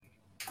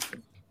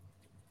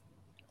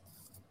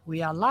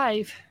We are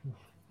live.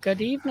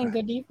 Good evening.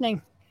 Good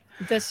evening.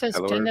 This is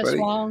Hello, Dennis everybody.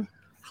 Wong.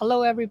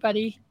 Hello,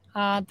 everybody.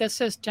 This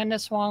is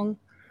Dennis Wong,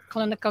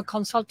 clinical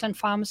consultant,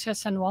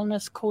 pharmacist, and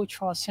wellness coach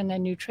for Sin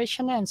and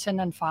Nutrition and Sin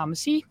and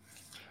Pharmacy.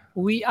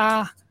 We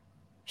are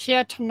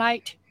here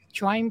tonight,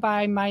 joined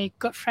by my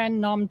good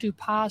friend Norm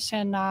Dupas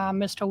and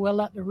Mr.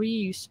 Willard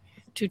Reeves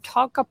to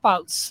talk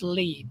about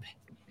sleep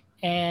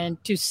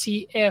and to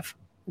see if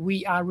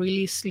we are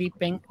really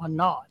sleeping or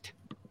not.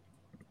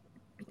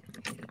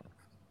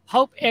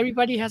 Hope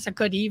everybody has a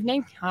good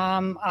evening.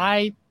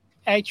 I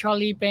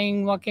actually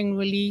been working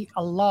really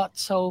a lot,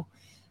 so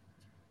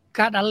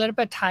got a little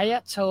bit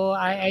tired. So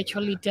I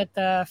actually did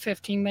the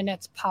 15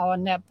 minutes power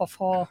nap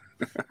before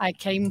I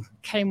came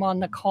on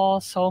the call.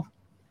 So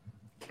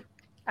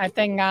I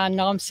think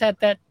Norm said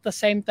that the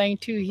same thing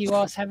too. He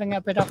was having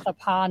a bit of the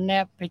power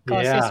nap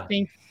because it's Yeah.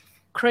 been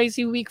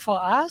crazy week for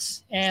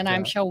us, and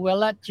I'm Yeah. sure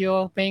Willard,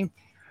 you've been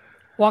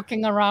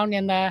walking around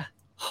in the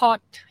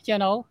hot,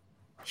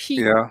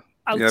 heat Yeah,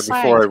 outside.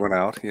 before I went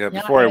out. Yeah,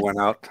 Yeah, before I went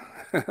out.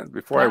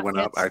 Before I yeah, went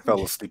out, it's I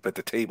fell asleep at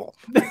the table.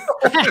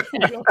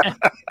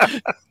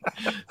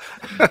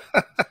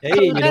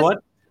 Hey, you know let's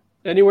what?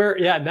 Anywhere,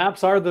 yeah,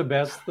 naps are the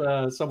best.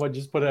 Someone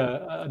just put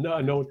a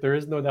note. There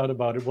is no doubt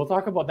about it. We'll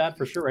talk about that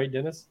for sure, right,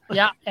 Dennis?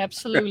 yeah,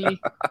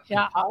 absolutely. The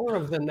Yeah, power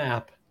of the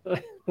nap.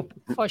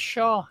 for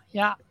sure.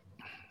 Yeah.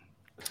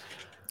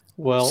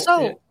 Well,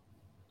 So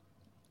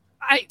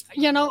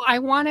I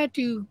wanted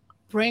to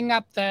bring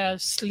up the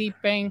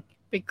sleeping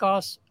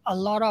because a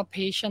lot of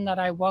patients that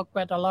I work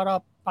with, a lot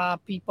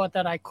of people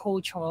that I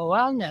coach for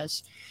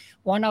wellness,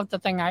 one of the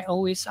things I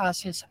always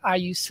ask is, "Are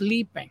you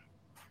sleeping?"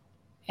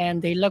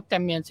 And they looked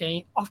at me and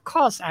say, "Of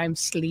course I'm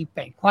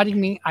sleeping. What do you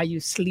mean, are you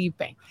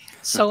sleeping?"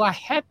 So I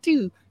had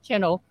to,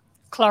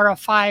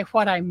 clarify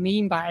what I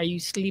mean by are you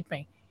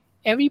sleeping.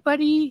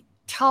 Everybody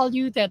tell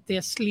you that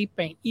they're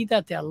sleeping.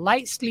 Either they're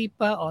light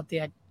sleeper or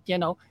they're,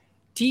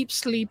 deep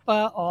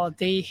sleeper, or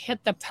they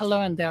hit the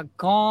pillow and they're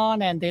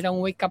gone and they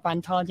don't wake up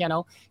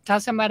until,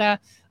 doesn't matter,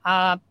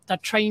 the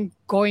train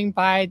going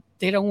by,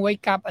 they don't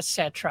wake up,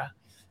 etc.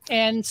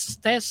 And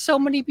there's so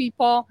many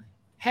people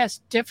has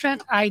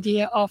different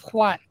idea of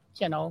what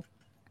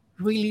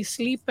really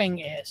sleeping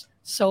is.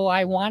 So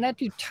I wanted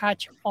to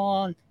touch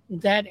on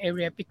that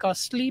area because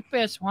sleep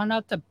is one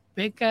of the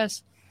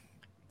biggest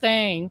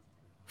thing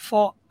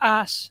for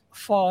us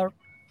for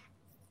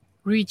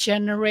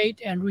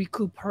regenerate and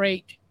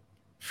recuperate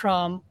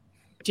from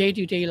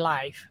day-to-day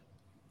life.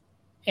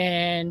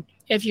 And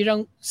if you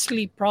don't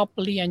sleep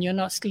properly and you're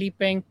not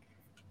sleeping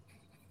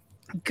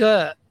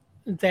good,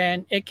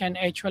 then it can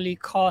actually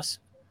cause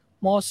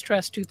more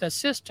stress to the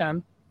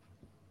system,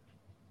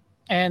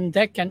 and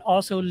that can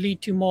also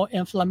lead to more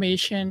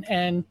inflammation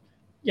and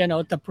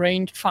the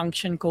brain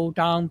function go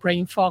down,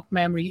 brain fog,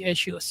 memory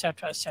issue,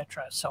 etc.,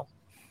 etc. So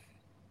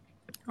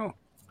Oh,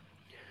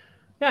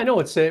 yeah, I know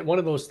it's one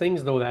of those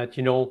things though that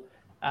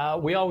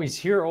we always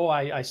hear, "Oh,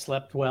 I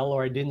slept well,"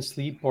 or "I didn't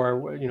sleep,"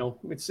 or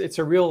it's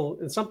a real.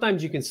 And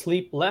sometimes you can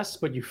sleep less,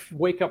 but you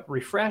wake up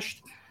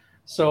refreshed.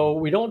 So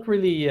we don't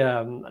really.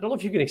 I don't know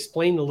if you can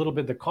explain a little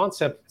bit the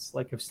concepts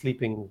like of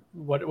sleeping.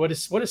 What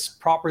is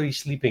properly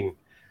sleeping?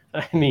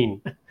 I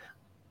mean,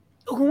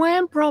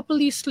 when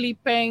properly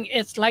sleeping,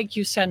 it's like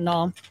you said,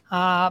 Norm.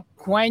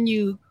 When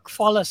you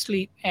fall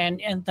asleep and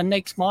the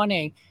next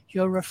morning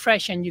you're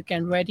refreshed and you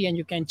can ready and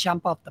you can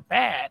jump off the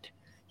bed,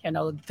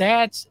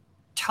 that's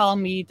tell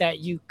me that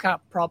you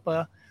got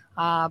proper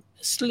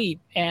sleep.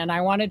 And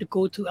I wanted to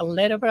go to a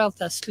little bit of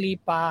the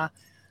sleep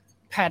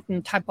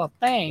pattern type of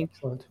thing.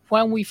 excellent.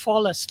 When we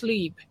fall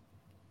asleep,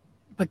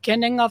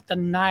 beginning of the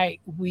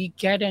night, we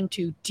get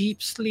into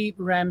deep sleep,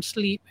 REM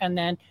sleep, and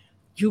then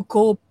you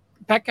go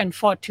back and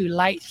forth to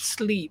light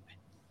sleep.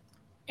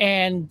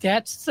 And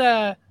that's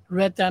the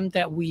rhythm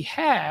that we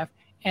have.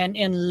 And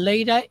in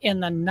later in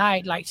the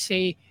night, like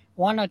say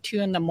 1 or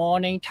 2 in the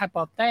morning type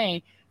of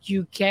thing,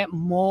 you get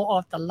more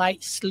of the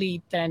light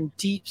sleep than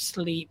deep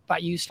sleep,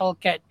 but you still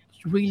get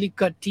really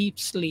good deep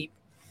sleep.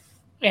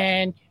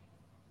 And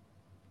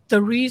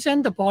the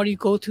reason the body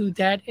go through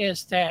that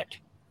is that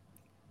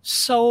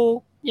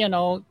so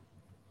you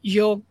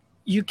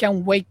you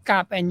can wake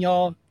up and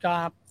your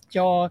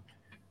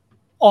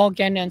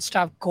organ and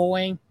stuff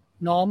going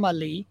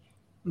normally.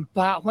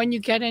 But when you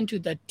get into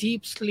the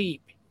deep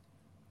sleep,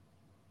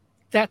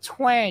 that's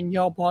when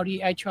your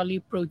body actually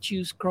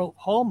produce growth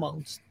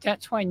hormones.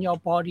 That's when your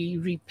body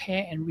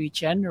repair and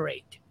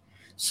regenerate.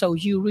 So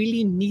you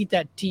really need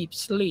that deep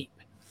sleep.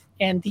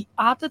 And the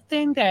other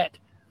thing that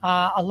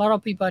a lot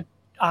of people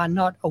are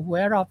not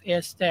aware of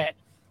is that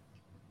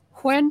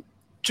when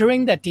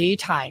during the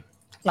daytime,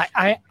 like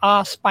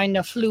our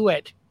spinal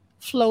fluid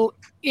flow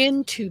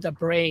into the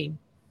brain,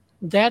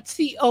 that's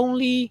the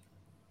only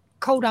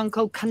quote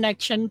unquote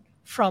connection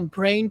from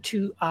brain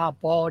to our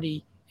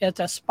body is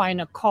the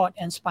spinal cord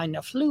and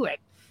spinal fluid.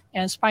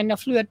 And spinal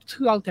fluid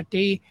throughout the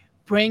day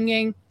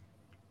bringing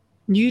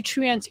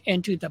nutrients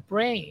into the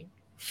brain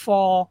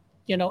for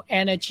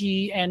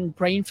energy and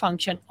brain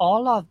function,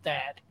 all of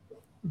that.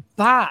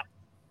 But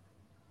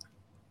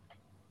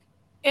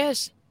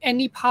it's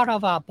any part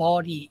of our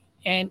body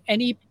and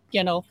any,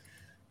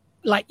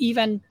 like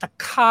even the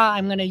car,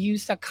 I'm going to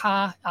use the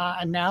car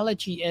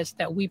analogy is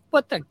that we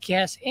put the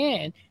gas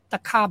in, the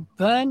car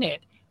burn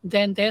it,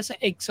 then there's an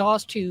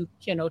exhaust to,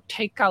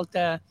 take out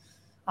the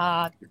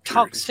Impurities.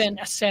 toxin,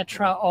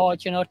 etc., or,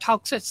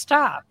 toxic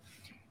stuff.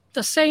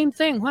 The same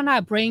thing when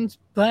our brain's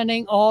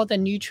burning all the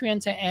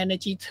nutrients and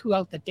energy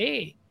throughout the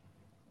day,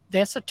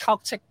 there's a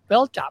toxic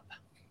buildup.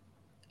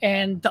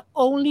 And the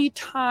only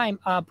time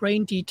our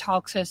brain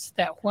detoxes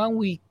that when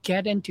we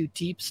get into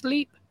deep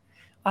sleep,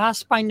 our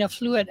spinal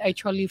fluid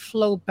actually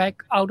flow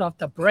back out of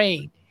the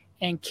brain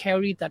and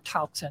carry the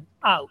toxin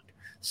out.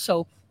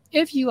 So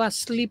if you are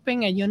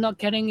sleeping and you're not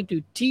getting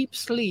into deep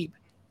sleep,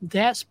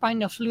 that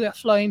spinal fluid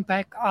flowing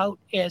back out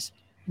is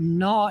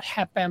not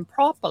happen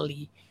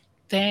properly.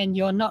 Then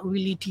you're not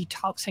really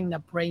detoxing the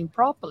brain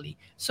properly.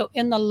 So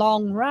in the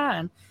long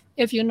run,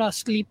 if you're not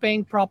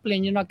sleeping properly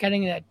and you're not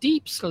getting that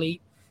deep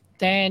sleep,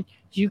 then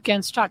you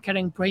can start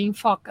getting brain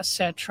fog,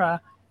 etc.,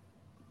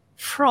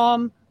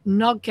 from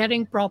not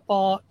getting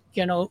proper,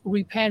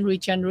 repair and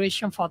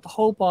regeneration for the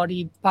whole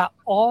body, but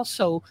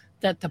also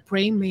that the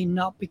brain may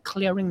not be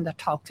clearing the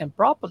toxin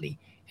properly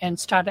and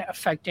started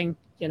affecting,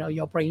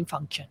 your brain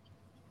function.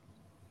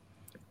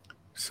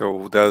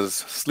 So does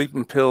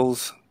sleeping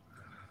pills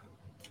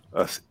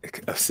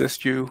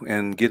assist you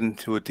in getting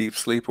to a deep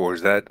sleep, or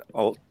is that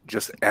all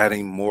just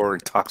adding more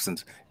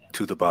toxins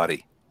to the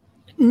body?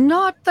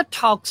 Not the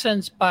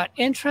toxins, but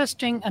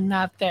interesting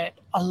enough that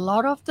a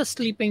lot of the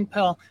sleeping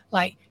pill,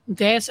 like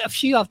there's a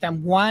few of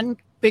them. One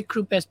big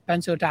group is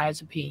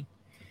benzodiazepine.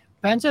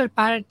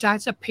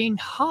 Benzodiazepine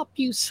help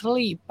you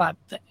sleep, but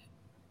the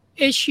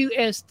issue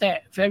is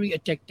that very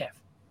addictive.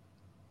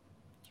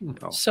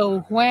 Oh, So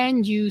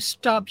when you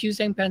stop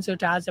using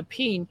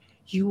benzodiazepine,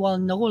 you will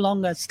no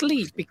longer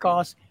sleep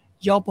because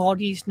your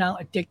body is now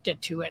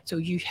addicted to it. So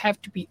you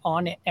have to be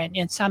on it. And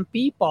in some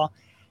people,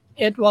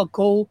 it will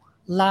go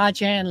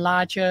larger and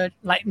larger,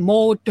 like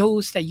more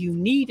dose that you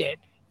need it.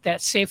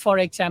 That say, for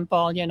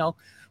example,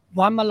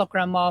 1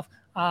 milligram of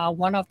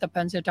one of the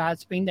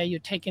benzodiazepine that you're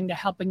taking to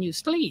helping you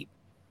sleep.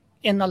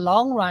 In the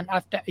long run,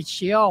 after a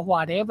year or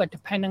whatever,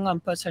 depending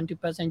on person to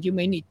person, you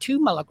may need 2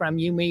 milligram.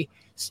 You may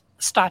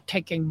start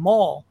taking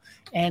more.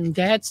 And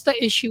that's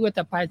the issue with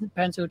the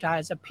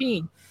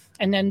benzodiazepine.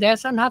 And then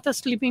there's another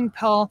sleeping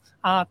pill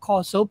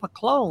called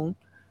Zopiclone.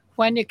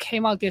 When it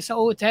came out, they said,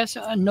 oh, there's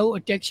no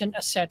addiction,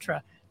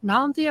 etc.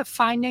 Now they are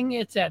finding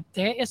it that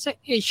there is an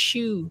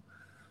issue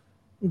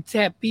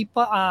that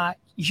people are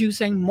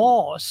using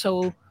more.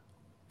 So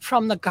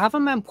from the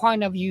government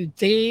point of view,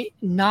 they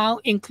now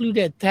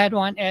included that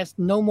one as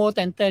no more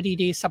than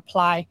 30-day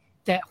supply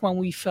that when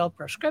we fill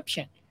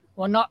prescription.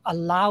 We're not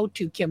allowed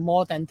to get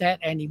more than that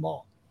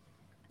anymore.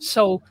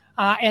 So,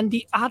 and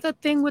the other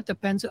thing with the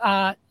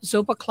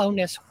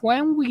Zopiclone is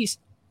when we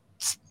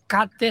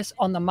got this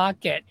on the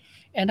market,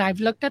 and I've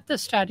looked at the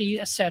study,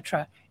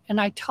 etc., and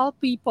I tell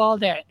people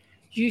that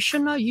you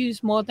should not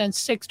use more than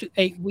 6 to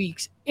 8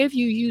 weeks. If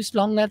you use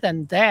longer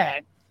than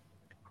that,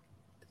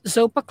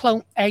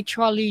 Zopiclone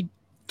actually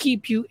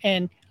keep you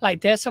in,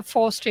 like there's a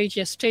 4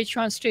 stages, stage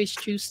 1, stage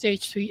 2,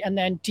 stage 3, and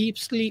then deep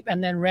sleep,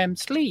 and then REM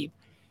sleep.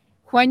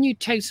 When you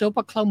take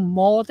Zopiclone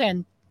more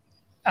than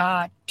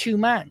 2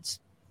 months,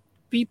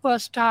 people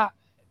start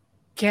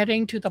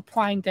getting to the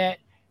point that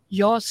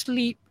your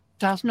sleep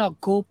does not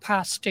go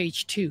past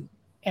stage 2,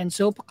 and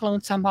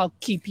Zopiclone somehow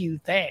keep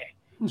you there.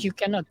 You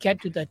cannot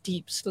get to the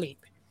deep sleep.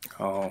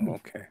 oh,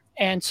 okay.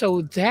 And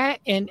so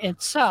that in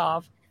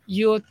itself,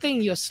 you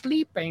think you're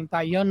sleeping,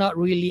 but you're not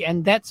really.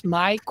 And that's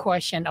my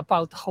question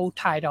about the whole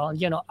title.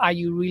 Are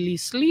you really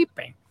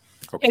sleeping?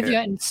 If Okay.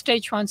 you're in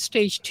stage 1,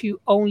 stage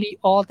 2 only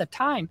all the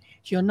time,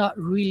 you're not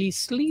really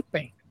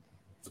sleeping.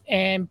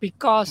 And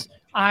because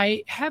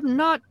I have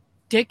not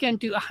taken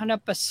to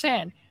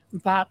 100%,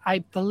 but I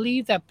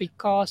believe that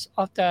because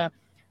of the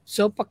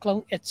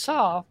Zopiclone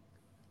itself,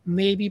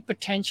 maybe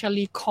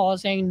potentially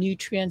causing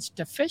nutrients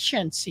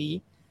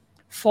deficiency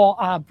for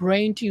our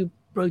brain to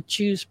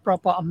produce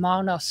proper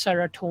amount of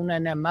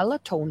serotonin and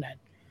melatonin.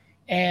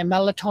 And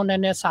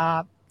melatonin is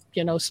our,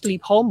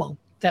 sleep hormone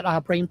that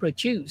our brain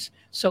produce.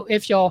 So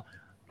if your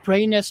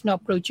brain is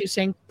not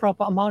producing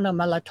proper amount of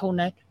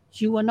melatonin,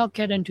 you will not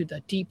get into the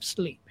deep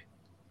sleep.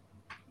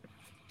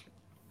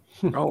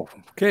 Oh,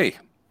 okay.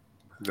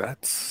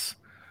 That's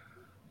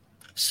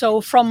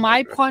So from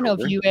my point of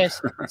sobering. view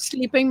is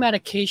sleeping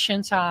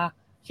medications are,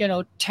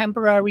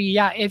 temporary.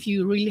 Yeah, if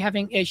you're really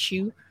having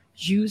issue,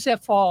 use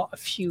it for a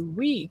few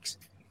weeks.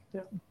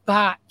 Yeah.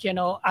 But,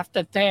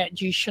 after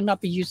that, you should not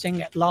be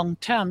using it long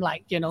term,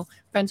 like,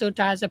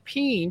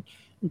 benzodiazepine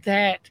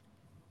that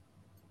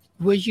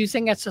we're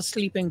using as a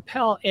sleeping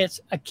pill. It's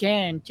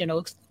again,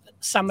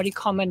 somebody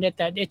commented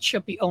that it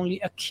should be only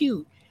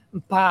acute.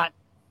 But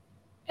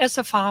as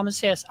a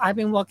pharmacist, I've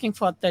been working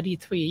for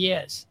 33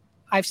 years.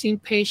 I've seen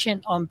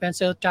patients on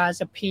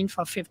benzodiazepine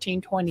for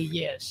 15, 20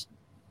 years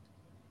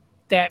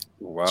that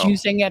Wow.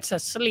 using it as a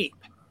sleep.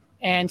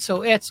 And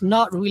so it's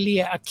not really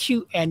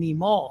acute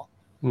anymore.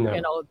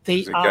 No.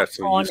 They They are got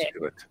so on used it.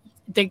 to it.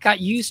 they got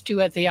used to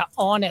it, they are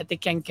on it, they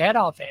can get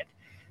off it.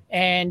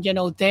 And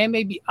there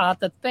may be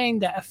other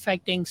things that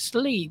affecting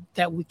sleep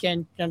that we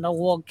can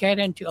we'll get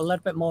into a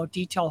little bit more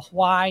detail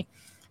why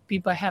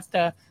people have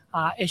the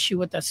issue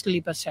with the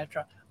sleep,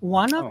 etc.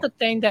 One of Oh, the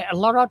things that a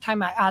lot of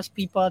time I ask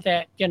people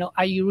that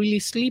are you really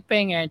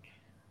sleeping, and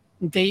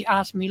they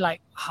ask me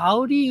like,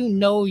 how do you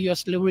know you're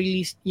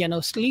really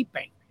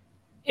sleeping?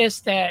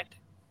 Is that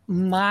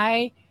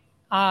my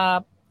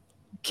uh,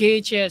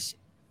 gauge is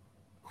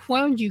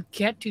when you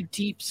get to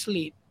deep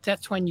sleep,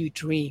 that's when you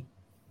dream.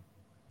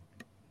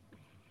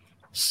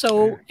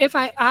 okay. So if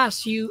I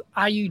ask you,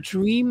 are you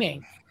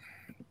dreaming?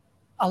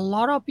 A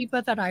lot of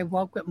people that I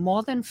work with,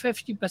 more than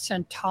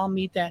 50% tell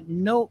me that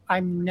no,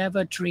 I'm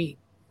never dream.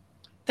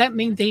 That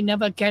means they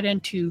never get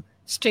into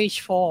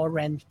stage 4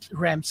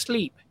 REM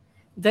sleep.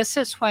 This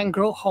is when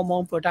growth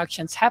hormone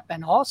productions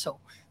happen also.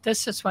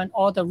 This is when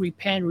all the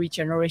repair and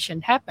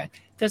regeneration happen.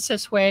 This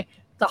is where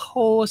the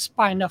whole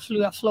spinal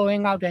fluid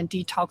flowing out and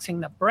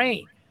detoxing the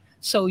brain.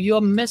 So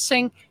you're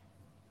missing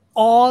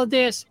all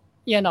this,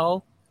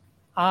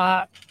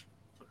 uh,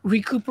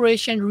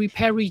 recuperation,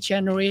 repair,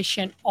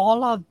 regeneration,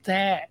 all of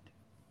that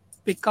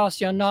because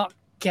you're not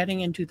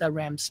getting into the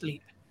REM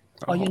sleep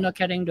or you're Oh, not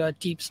getting to a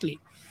deep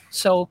sleep.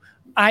 So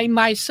I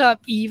myself,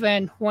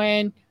 even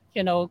when,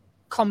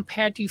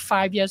 compared to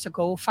 5 years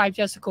ago,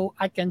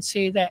 I can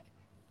say that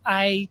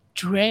I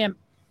dream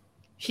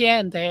here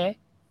and there,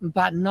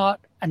 but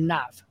not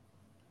enough.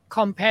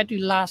 Compared to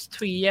last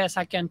 3 years,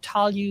 I can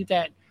tell you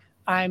that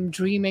I'm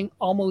dreaming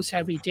almost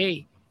every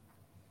day.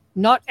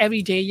 Not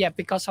every day yet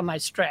because of my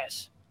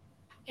stress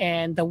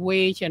and the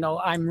way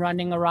I'm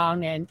running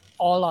around and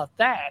all of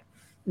that.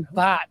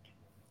 But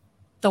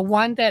the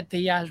one that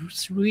they are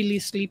really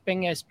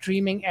sleeping is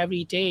dreaming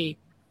every day,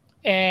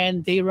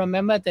 and they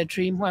remember the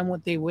dream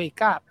when they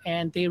wake up,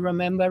 and they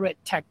remember it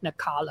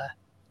technicolor.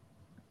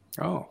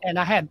 oh, And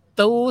I had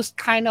those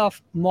kind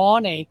of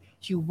morning.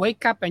 You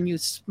wake up and you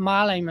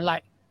smile and you're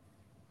like,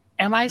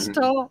 "Am I mhm.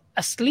 still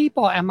asleep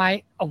or am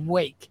I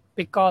awake?"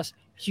 Because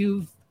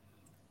you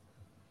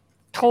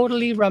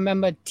totally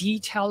remember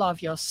detail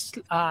of your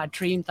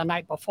dream the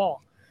night before.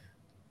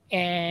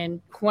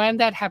 And when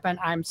that happened,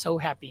 I'm so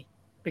happy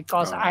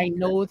because Oh, I okay.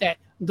 know that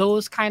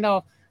those kind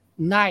of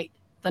night,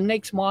 the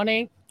next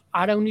morning,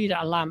 I don't need an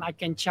alarm. I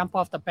can jump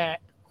off the bed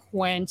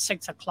when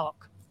 6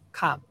 o'clock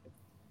come.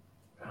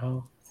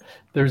 Oh.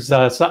 There's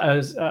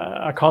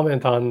a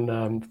comment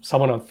on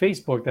someone on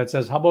Facebook that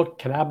says, "How about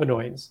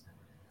cannabinoids?"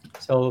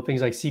 So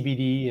things like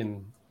CBD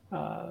and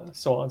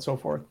so on and so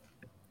forth.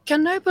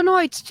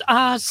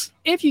 Cannabinoids,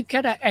 if you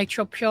get an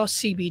actual pure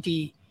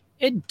CBD,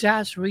 it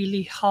does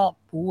really help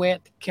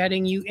with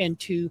getting you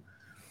into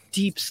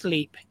deep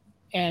sleep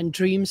and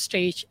dream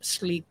stage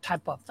sleep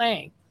type of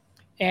thing.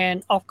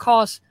 And of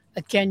course,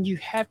 again, you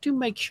have to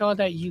make sure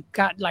that you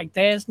got like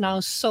there's now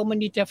so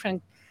many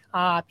different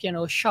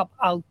shop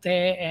out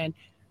there, and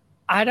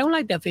I don't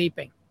like the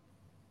vaping.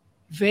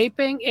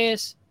 Vaping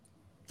is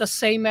the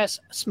same as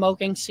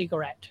smoking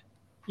cigarette.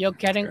 You're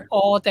getting Okay.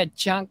 all that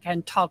junk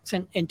and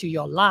toxin into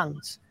your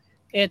lungs.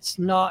 It's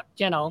not,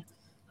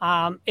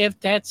 if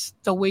that's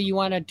the way you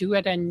want to do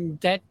it and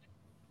that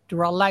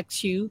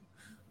relax you,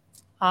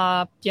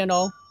 uh, you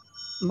know,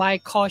 my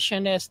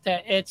caution is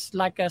that it's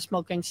like a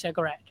smoking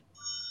cigarette.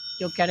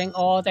 You're getting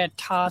all that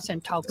tar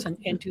and toxin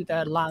into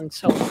the lungs.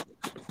 So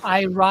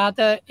I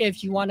rather,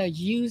 if you want to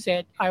use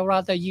it, I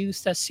rather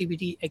use the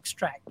CBD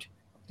extract,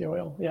 The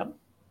oil, yeah.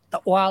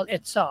 the oil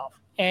itself.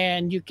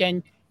 And you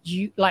can,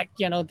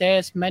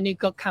 there's many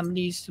good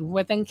companies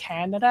within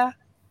Canada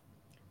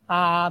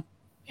uh,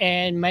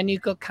 and many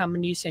good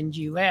companies in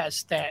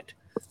US that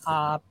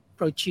uh,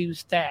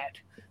 produce that.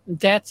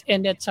 That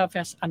in itself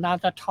is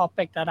another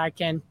topic that I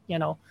can,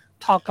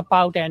 talk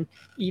about and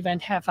even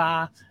have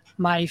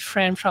my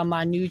friend from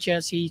New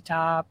Jersey,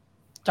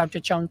 Dr.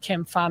 John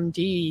Kim Pham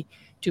D,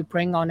 to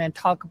bring on and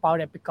talk about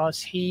it because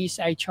he's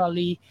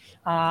actually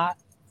uh,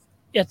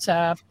 it's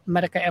a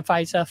medical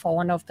advisor for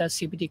one of the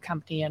CBD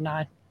company in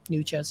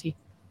New Jersey.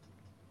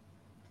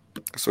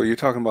 So you're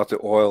talking about the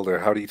oil there.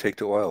 How do you take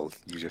the oil?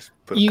 You just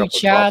put a You couple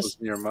of droplets just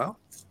in your mouth?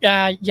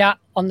 yeah,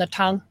 on the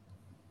tongue.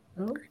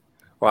 Oh,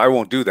 Well, I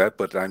won't do that,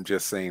 but I'm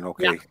just saying,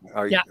 Yeah, okay,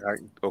 yeah,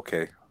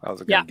 okay, I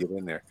was yeah, going to get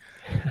in there.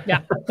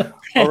 yeah.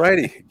 All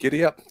righty,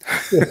 giddy up.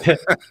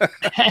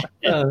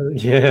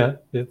 yeah,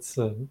 it's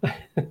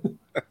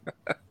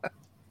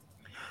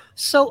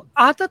So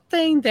other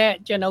thing that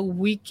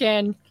we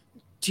can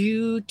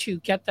do to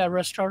get the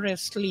restorative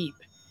sleep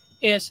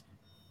is,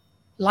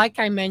 like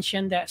I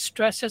mentioned, that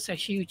stress is a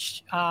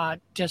huge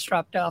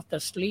disruptor of the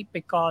sleep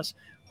because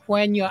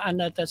when you're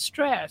under the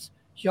stress,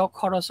 your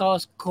cortisol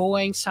is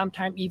going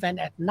sometime even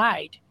at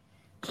night.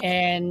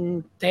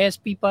 And there's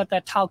people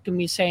that talk to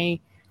me saying,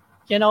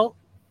 you know,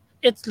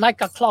 it's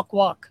like a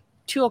clockwork.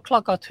 2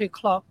 o'clock or 3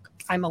 o'clock,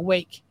 I'm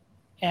awake,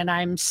 and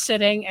I'm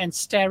sitting and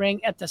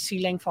staring at the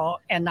ceiling for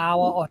an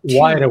hour or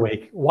wide two,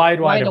 awake, wide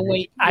wide awake.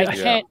 awake. I Yeah.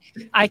 Yeah, can't,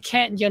 I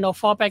can't,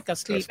 fall back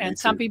asleep. that's me And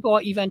some too. people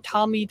even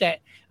tell me that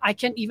I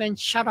can't even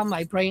shut off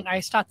my brain. I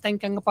start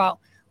thinking about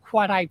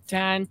what I've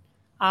done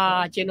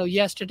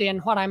yesterday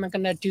and what I'm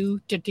going to do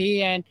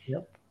today and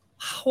Yep.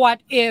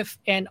 what if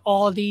and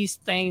all these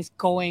things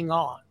going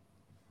on.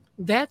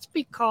 That's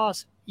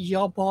because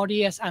your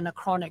body is under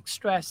chronic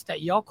stress,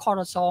 that your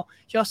cortisol,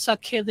 your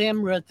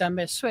circadian rhythm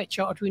is switched,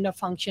 your adrenal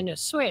function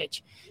is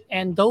switched.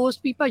 And those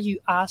people, you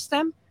ask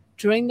them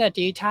during the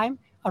daytime,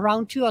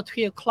 around 2 or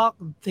 3 o'clock,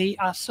 they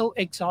are so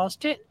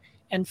exhausted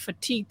and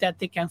fatigued that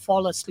they can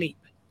fall asleep.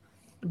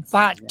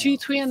 But 2,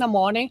 3 in the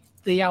morning,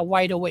 they are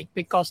wide awake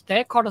because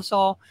their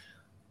cortisol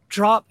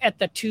drop at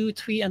the 2,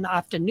 3 in the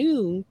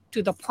afternoon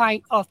to the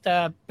point of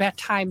the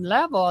bedtime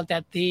level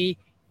that they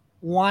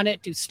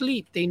wanted to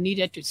sleep, they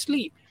needed to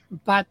sleep.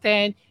 But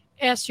then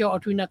as your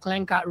adrenal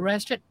gland got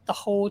rested the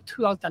whole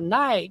throughout the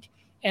night,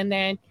 and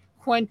then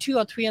when 2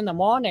 or 3 in the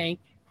morning,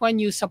 when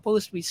you're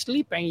supposed to be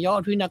sleeping, your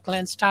adrenal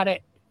gland started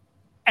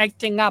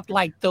acting up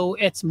like though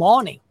it's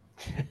morning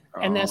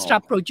and then Oh,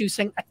 start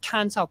producing a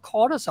tons of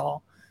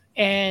cortisol.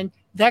 And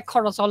that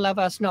cortisol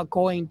level is not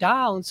going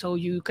down. So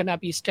you're going to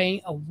be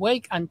staying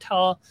awake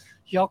until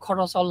your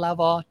cortisol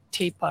level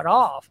taper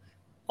off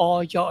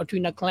or your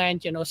adrenal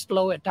gland,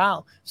 slow it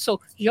down.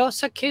 So your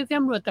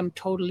circadian rhythm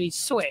totally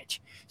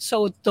switch.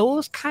 So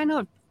those kind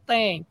of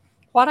things,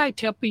 what I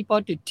tell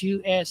people to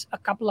do is a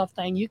couple of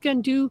things. You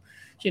can do,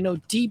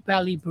 deep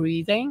belly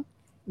breathing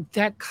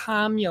that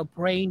calm your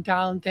brain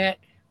down, that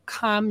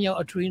calm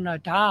your adrenal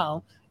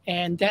down,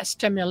 and that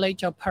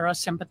stimulate your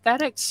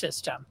parasympathetic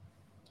system.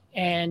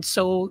 And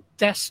so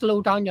that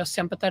slow down your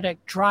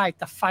sympathetic drive,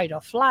 the fight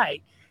or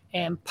flight,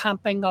 and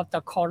pumping of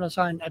the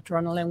cortisol and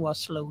adrenaline will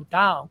slow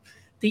down.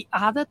 The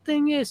other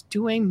thing is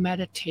doing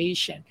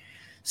meditation.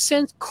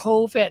 Since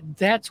COVID,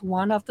 that's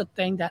one of the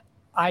things that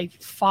I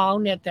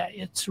found that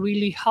it's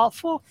really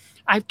helpful.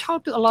 I've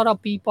talked to a lot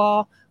of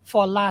people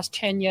for last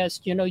 10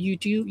 years,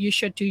 you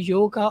should do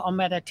yoga or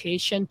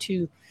meditation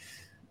to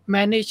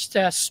manage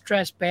the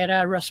stress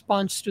better,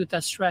 respond to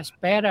the stress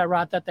better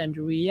rather than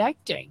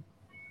reacting.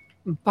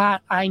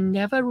 But I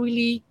never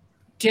really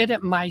did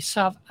it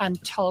myself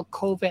until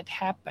COVID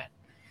happened.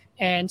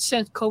 And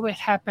since COVID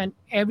happened,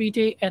 every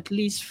day, at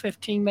least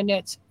 15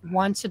 minutes,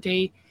 once a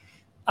day,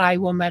 I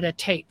will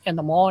meditate in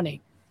the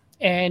morning.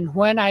 And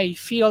when I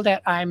feel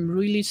that I'm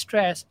really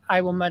stressed,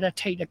 I will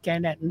meditate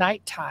again at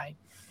nighttime.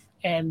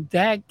 And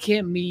that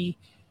give me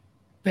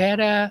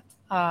better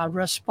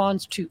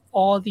response to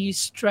all these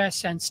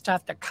stress and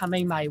stuff that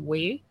coming my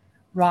way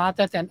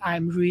rather than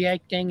I'm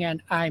reacting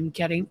and I'm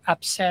getting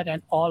upset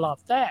and all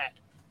of that.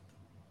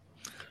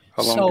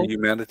 how long do So you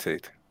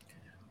meditate?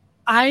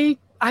 I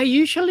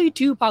usually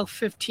do about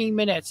 15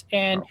 minutes.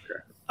 And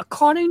Okay.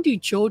 according to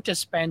Joe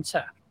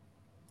Dispenza,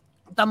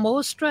 the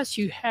more stress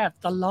you have,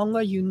 the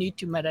longer you need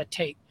to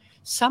meditate.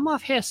 Some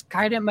of his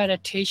guided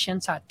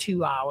meditations are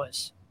 2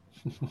 hours.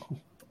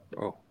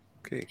 Oh,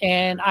 okay.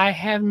 And I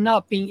have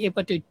not been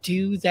able to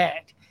do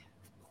that.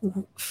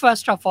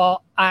 First of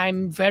all,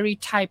 I'm very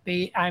type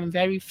A, I'm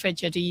very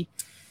fidgety.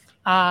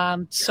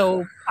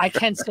 So I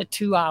can sit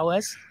 2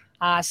 hours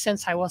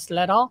since I was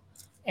little.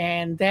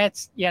 And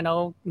that's,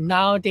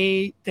 now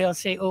they'll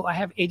say, oh, I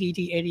have ADD,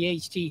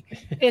 ADHD.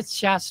 It's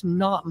just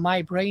not.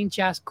 My brain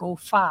just go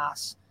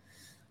fast.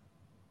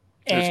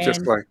 It's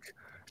And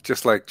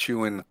just like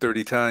chewing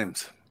 30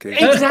 times. Okay.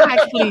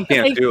 exactly,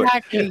 Can't do it.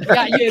 exactly.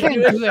 Yeah, you Can't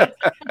can do do it.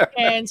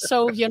 And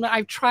so,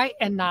 I've tried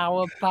an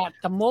hour, but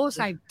the most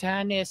I've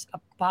done is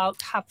about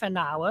half an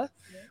hour,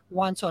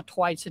 once or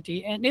twice a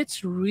day. And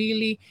it's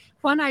really,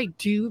 when I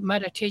do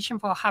meditation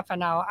for half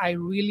an hour, I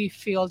really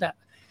feel that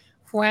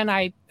when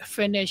I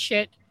finish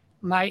it,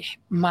 my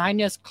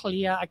mind is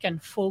clear. I can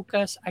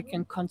focus. I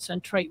can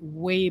concentrate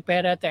way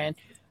better than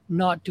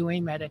not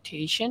doing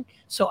meditation.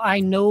 So I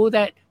know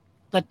that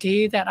the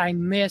day that I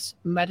miss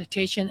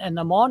meditation in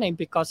the morning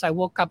because I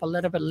woke up a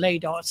little bit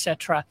late or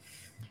etc.,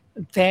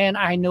 then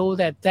I know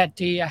that that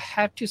day I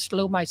have to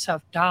slow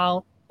myself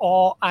down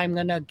or I'm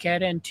gonna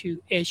get into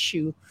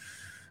issue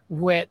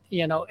with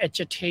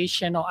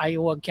agitation or I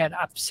will get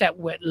upset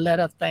with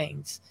little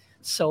things.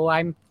 So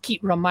I'm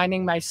keep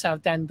reminding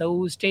myself that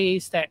those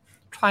days that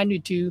trying to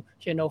do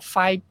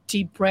 5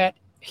 deep breath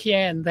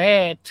here and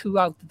there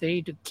throughout the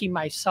day to keep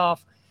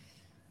myself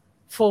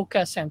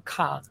focused and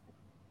calm.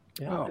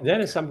 Yeah, Oh,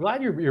 Dennis, okay. I'm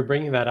glad you're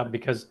bringing that up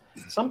because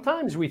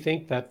sometimes we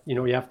think that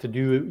you have to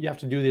do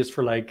this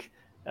for like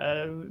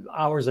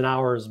hours and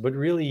hours, but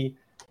really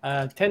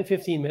 10,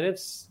 15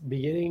 minutes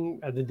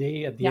beginning of the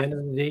day, at the Yeah, end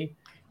of the day,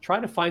 try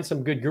to find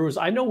some good gurus.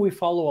 I know we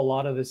follow a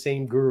lot of the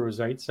same gurus,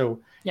 right? So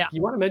yeah,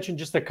 you want to mention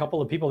just a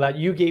couple of people that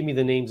you gave me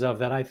the names of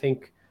that I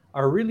think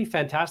are really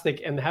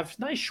fantastic and have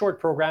nice short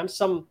programs.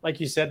 Some,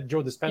 like you said, Joe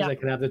yeah, Dispenza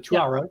can have the two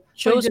yeah. hour one, but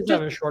he Joe's, does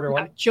have a shorter yeah,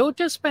 one. Joe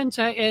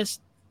Dispenza is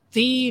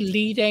the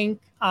leading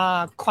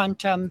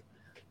quantum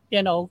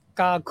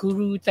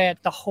guru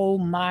that the whole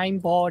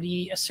mind,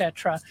 body,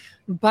 etc.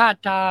 But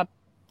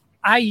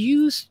I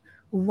use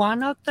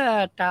one of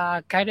the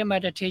guided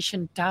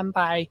meditation done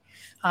by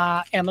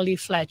Emily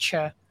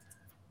Fletcher.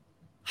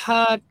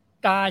 Her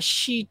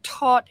she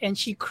taught and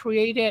she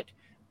created.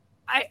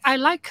 I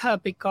like her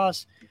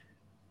because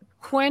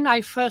when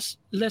I first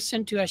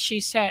listened to her, she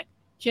said,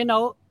 you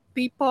know,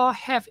 people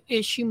have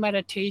issue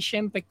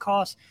meditation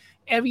because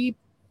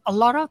a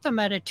lot of the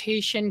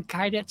meditation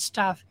guided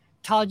stuff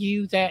tell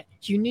you that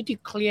you need to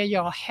clear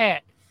your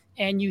head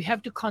and you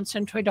have to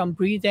concentrate on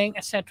breathing,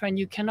 etc. And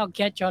you cannot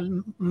get your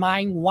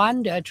mind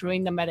wander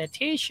during the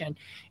meditation.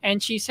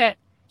 And she said,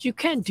 you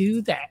can't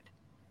do that.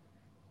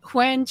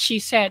 When she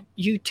said,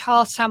 you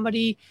tell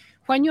somebody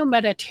when you're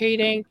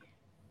meditating,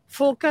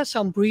 focus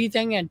on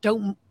breathing and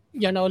don't,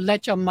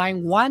 let your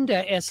mind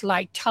wander. It's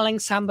like telling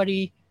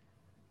somebody,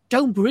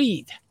 don't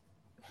breathe,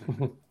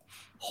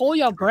 hold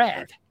your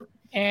breath.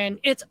 And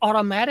it's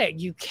automatic.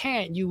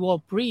 You will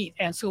breathe.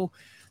 And so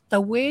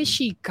the way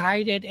she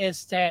guided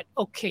is that,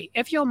 okay,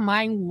 if your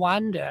mind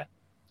wander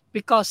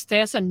because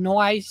there's a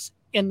noise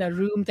in the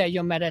room that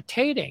you're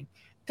meditating,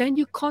 then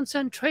you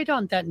concentrate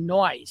on that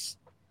noise.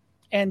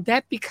 And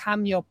that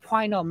become your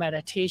point of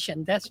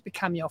meditation. That's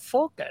become your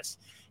focus.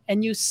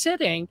 And you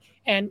sitting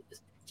and,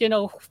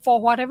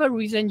 for whatever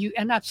reason, you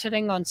end up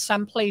sitting on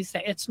some place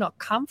that it's not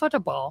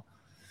comfortable.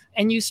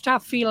 And you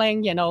start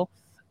feeling,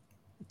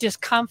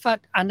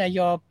 discomfort under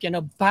your,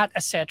 butt,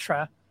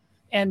 etc.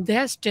 And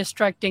that's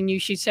distracting you.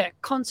 She said,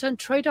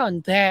 concentrate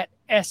on that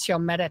as your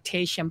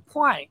meditation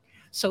point.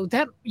 So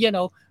that,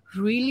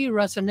 really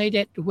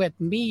resonated with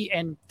me.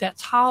 And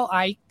that's how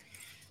I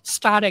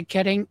started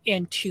getting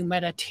into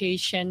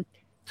meditation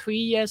 3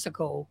 years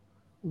ago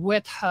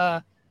with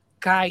her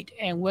guide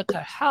and with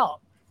her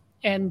help.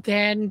 And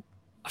then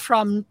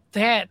from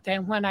that,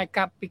 then when I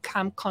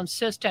become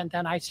consistent,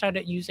 then I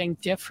started using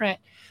different,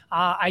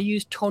 I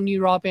used Tony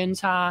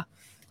Robbins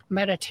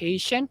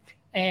meditation.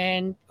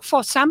 And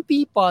for some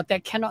people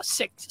that cannot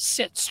sit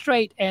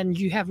straight and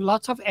you have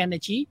lots of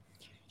energy,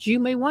 you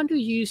may want to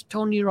use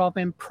Tony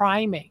Robbins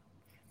priming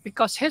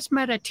because his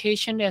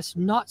meditation is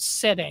not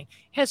sitting.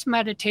 His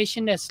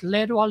meditation is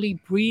literally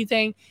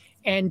breathing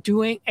and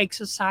doing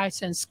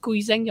exercise and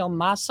squeezing your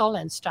muscle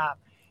and stuff.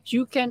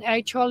 You can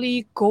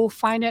actually go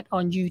find it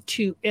on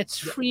YouTube. It's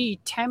free,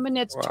 10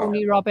 minutes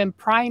Tony Robbins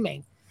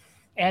priming.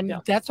 And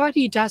that's what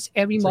he does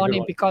every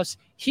morning because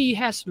he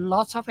has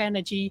lots of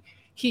energy.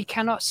 He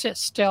cannot sit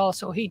still,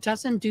 so he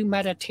doesn't do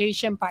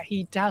meditation, but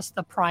he does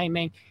the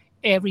priming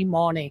every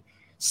morning,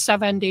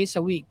 7 days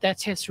a week.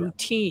 That's his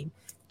routine.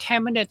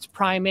 10 minutes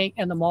priming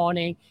in the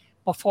morning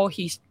before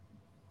he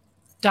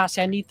does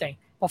anything,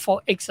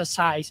 before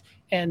exercise.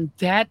 And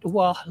that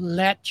will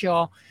let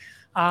your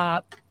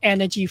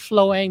energy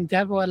flowing,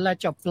 that will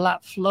let your blood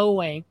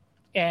flowing,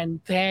 and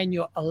then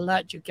you're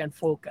alert, you can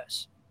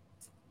focus.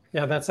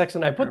 Yeah, that's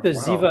excellent. I put the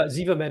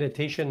Ziva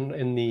meditation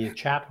in the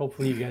chat.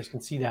 Hopefully you guys can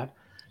see that.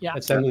 Yeah.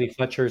 That's Emily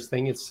Fletcher's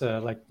thing. It's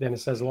like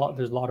Dennis says,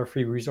 there's a lot of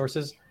free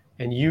resources.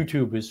 And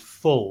YouTube is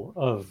full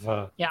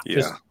of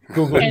just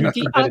Google and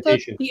YouTube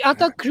meditation. The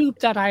other group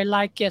that I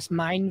like is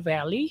Mind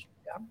Valley.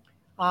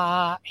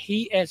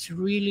 He is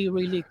really,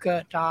 really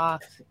good.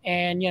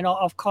 And,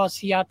 of course,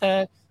 the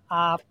other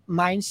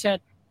mindset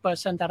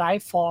person that I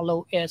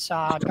follow is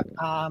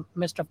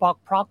Mr. Bob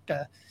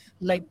Proctor,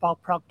 late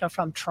Bob Proctor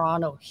from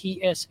Toronto. He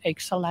is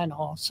excellent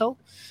also.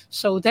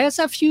 So there's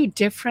a few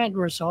different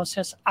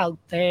resources out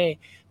there.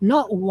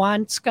 Not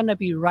one's going to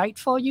be right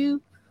for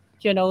you.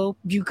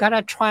 You got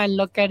to try and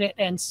look at it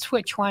and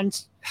which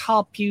ones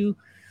help you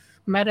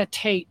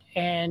meditate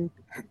and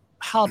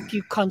help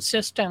you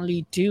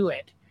consistently do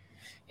it.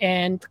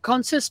 And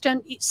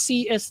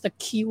consistency is the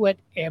key with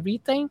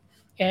everything.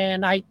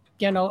 And I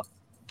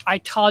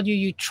told you,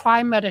 you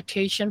try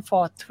meditation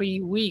for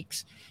 3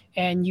 weeks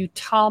and you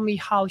tell me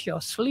how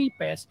your sleep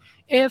is.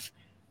 If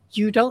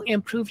you don't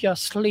improve your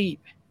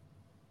sleep,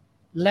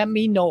 let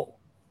me know.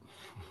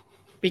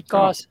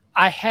 Because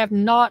I have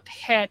not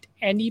had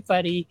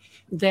anybody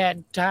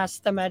that does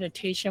the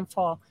meditation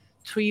for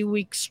 3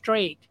 weeks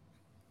straight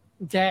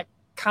that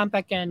come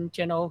back and,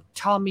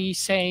 tell me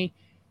saying,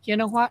 you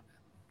know what,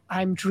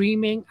 I'm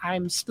dreaming,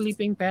 I'm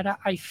sleeping better.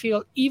 I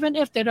feel, even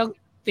if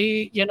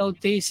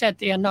they said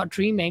they are not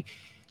dreaming,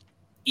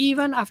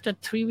 even after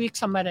 3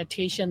 weeks of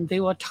meditation, they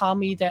will tell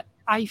me that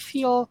I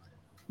feel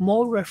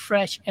more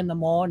refreshed in the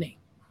morning.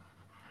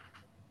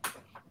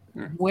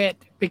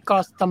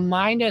 Because the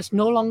mind is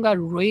no longer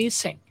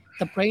racing.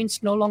 The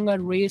brain's no longer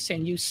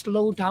racing. You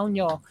slow down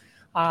your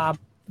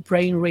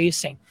brain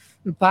racing.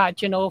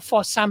 But,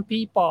 for some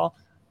people,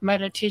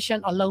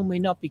 meditation alone may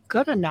not be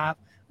good enough.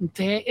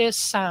 There is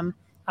some,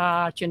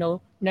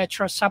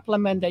 natural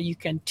supplement that you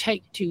can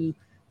take to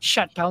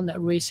shut down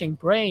that racing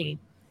brain.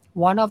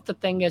 One of the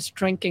things is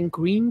drinking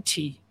green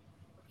tea.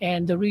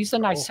 And the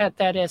reason I said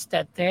that is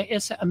that there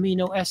is an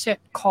amino acid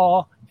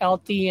called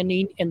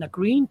L-theanine in the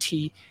green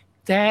tea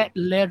that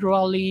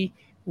literally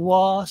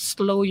will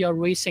slow your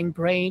racing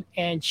brain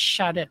and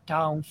shut it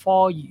down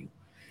for you.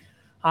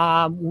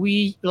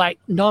 We, like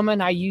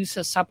Norman, I use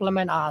a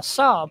supplement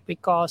ourselves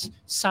because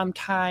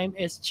sometimes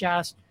it's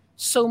just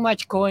so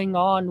much going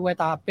on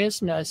with our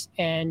business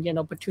and,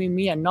 between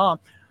me and Norm.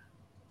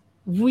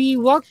 We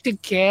work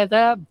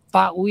together,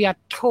 but we are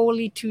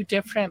totally two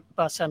different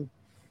persons.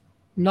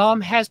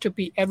 Norm has to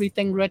be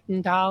everything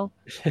written down.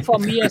 For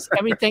me, it's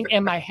everything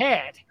in my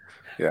head.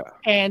 Yeah.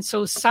 And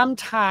so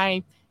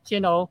sometimes,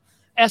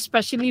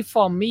 especially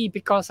for me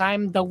because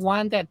I'm the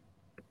one that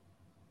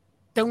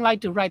don't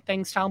like to write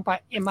things down by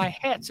in my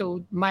head.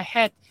 So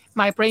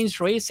my brain's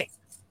racing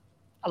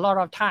a lot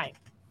of time.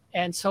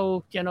 And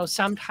so,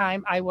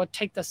 sometimes I will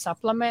take the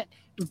supplement.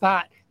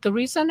 But the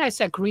reason I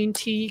said green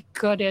tea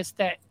good is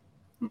that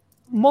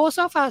most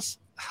of us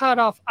heard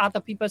of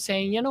other people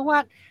saying, you know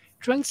what,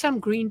 drink some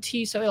green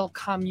tea so it'll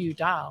calm you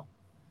down.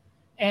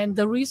 And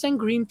the reason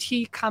green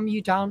tea calm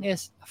you down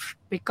is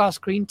because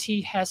green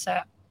tea has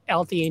a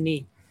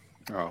L-theanine.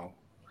 Oh,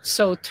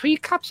 So 3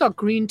 cups of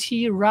green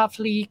tea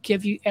roughly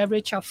give you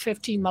average of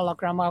 50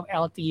 milligram of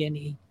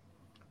L-theanine.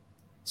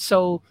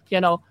 So,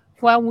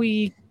 when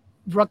we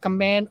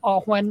recommend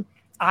or when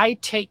I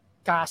take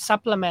a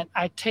supplement,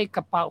 I take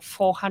about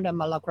 400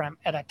 milligram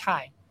at a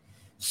time.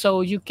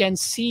 So you can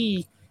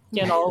see,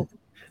 you know,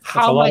 That's a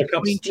how lot much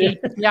of green cups. tea,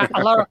 yeah,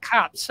 a lot of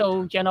cups.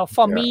 So,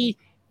 for yeah. me,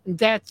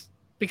 that's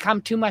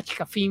become too much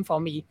caffeine for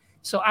me.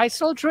 So I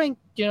still drink,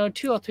 2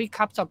 or 3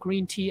 cups of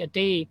green tea a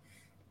day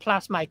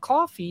plus my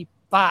coffee,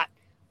 but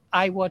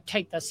I will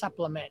take the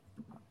supplement.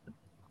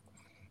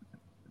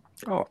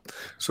 Oh,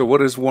 so what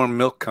does warm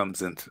milk come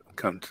to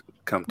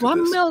Warm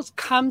this? milk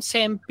comes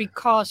in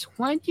because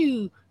when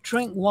you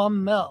drink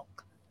warm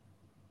milk,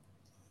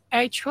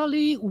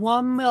 actually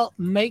warm milk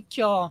make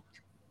your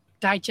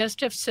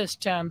digestive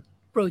system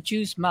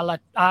produce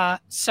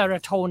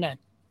serotonin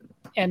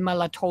and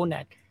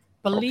melatonin.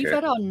 Believe Okay.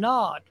 it or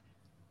not,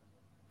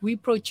 we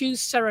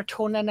produce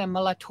serotonin and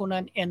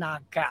melatonin in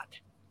our gut.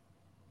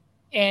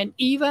 And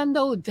even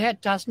though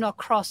that does not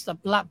cross the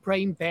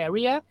blood-brain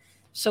barrier,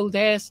 so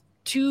there's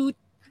two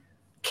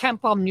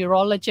camp of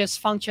neurologists,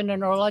 functional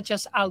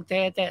neurologists out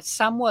there that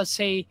some will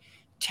say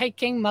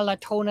taking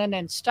melatonin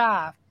and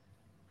stuff,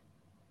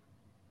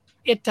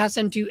 it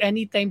doesn't do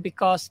anything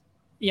because,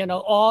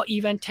 or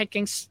even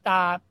taking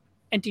stuff,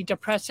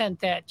 antidepressant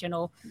that,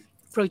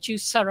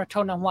 produce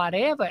serotonin,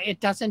 whatever, it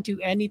doesn't do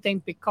anything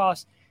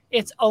because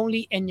it's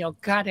only in your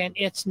gut and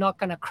it's not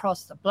going to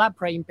cross the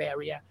blood-brain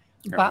barrier.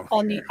 But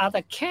on Okay. the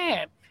other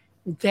camp,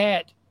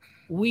 that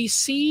we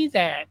see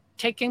that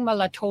taking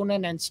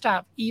melatonin and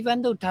stuff,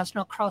 even though it does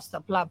not cross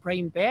the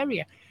blood-brain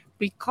barrier,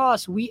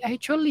 because we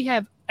actually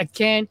have,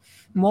 again,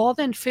 more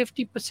than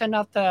 50%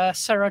 of the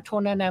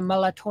serotonin and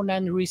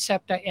melatonin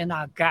receptor in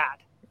our gut.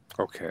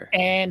 Okay.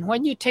 And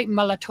when you take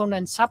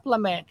melatonin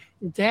supplement,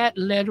 that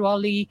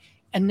literally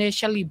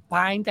initially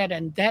bind that,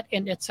 and that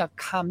in itself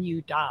calm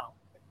you down.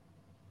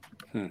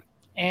 Hmm.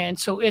 And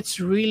so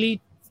it's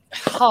really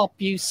help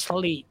you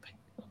sleep.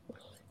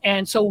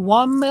 And so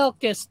warm milk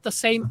is the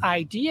same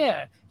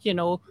idea.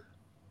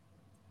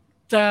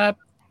 The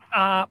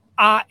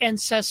our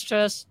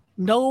ancestors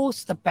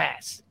knows the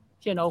best.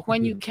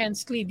 When you Mhm. can't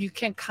sleep, you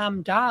can't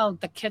calm down.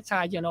 The kids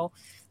are,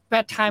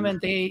 bedtime Mhm. and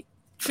they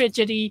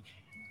fidgety.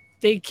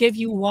 They give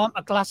you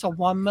a glass of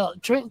warm milk.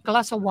 Drink a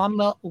glass of warm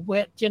milk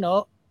with,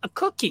 a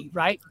cookie,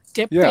 right?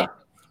 Dip Yeah. it.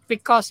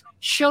 Because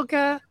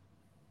sugar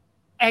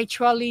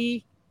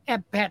actually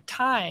at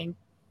bedtime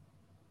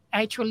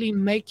actually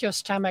make your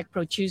stomach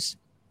produce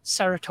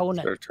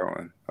serotonin,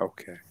 Serotonin.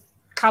 Okay.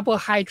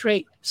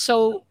 carbohydrate.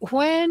 So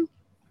when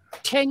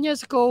 10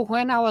 years ago,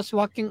 when I was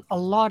working a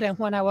lot and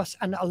when I was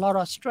under a lot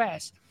of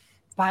stress,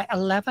 by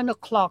 11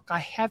 o'clock, I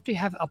have to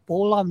have a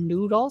bowl of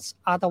noodles.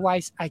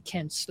 Otherwise, I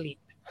can't sleep.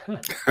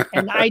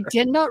 And I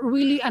did not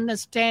really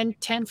understand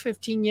 10,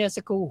 15 years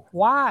ago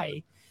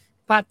why.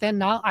 But then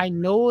now I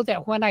know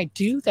that when I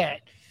do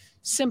that,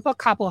 simple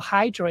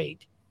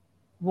carbohydrate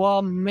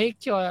will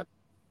make your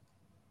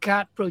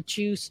gut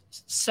produce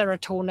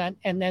serotonin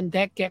and then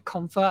that get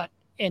converted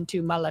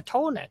into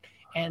melatonin.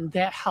 And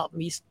that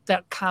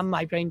calm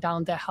my brain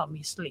down, that help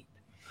me sleep.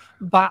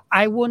 But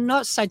I would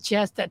not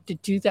suggest that to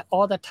do that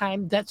all the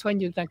time. That's when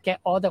you're gonna get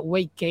all the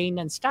weight gain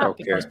and stuff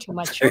because too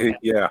much Okay. sugar,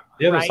 Yeah.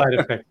 The other right? side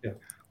effect, yeah.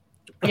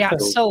 Yeah.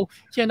 So,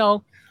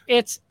 So,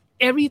 it's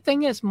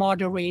everything is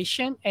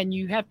moderation, and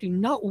you have to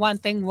not one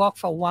thing work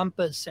for one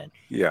person.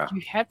 yeah.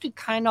 You have to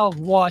kind of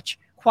watch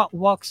what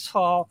works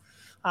for,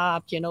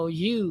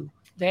 you.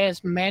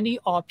 There's many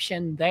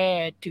options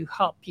there to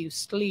help you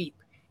sleep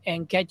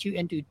and get you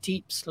into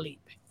deep sleep.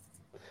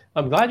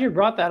 I'm glad you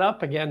brought that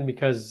up again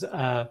because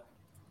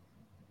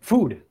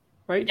food,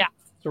 right? Yeah.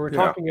 So we're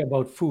Yeah. talking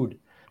about food.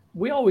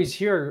 We always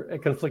hear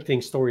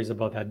conflicting stories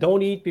about that.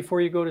 Don't eat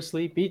before you go to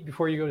sleep. Eat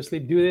before you go to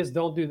sleep. Do this.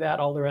 Don't do that.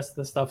 All the rest of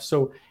the stuff.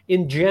 So,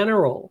 in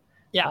general,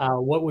 Yeah.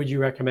 what would you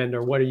recommend,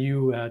 or what are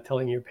you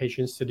telling your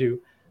patients to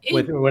do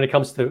It, when it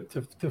comes to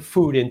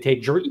food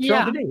intake throughout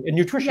yeah. the day and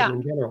nutrition Yeah.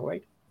 in general,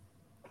 right?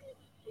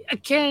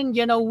 Again,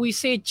 we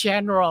say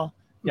general,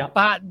 Yeah.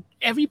 but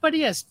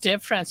everybody is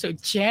different. So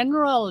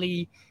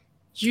generally,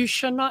 you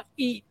should not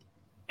eat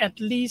at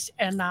least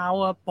an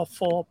hour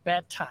before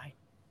bedtime.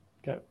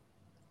 Okay.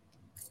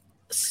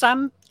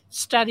 Some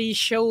studies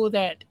show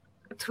that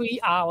 3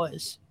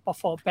 hours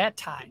before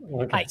bedtime,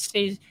 Okay. like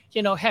say,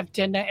 have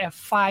dinner at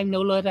 5,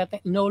 no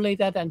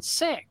later than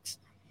 6,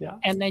 Yeah.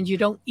 and then you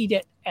don't eat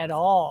it at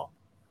all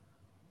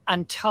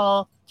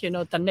until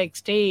the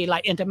next day,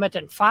 like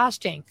intermittent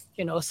fasting.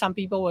 Some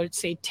people would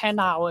say 10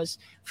 hours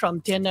from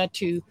dinner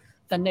to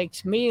the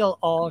next meal,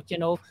 or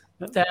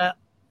the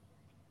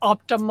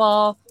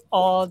optimal,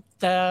 or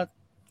the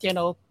you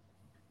know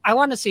I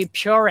want to say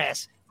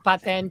purest,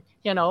 but then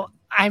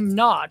I'm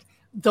not.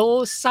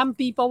 Though some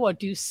people will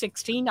do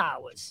 16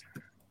 hours.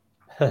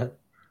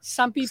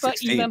 Some people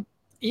 16. even,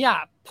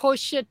 yeah,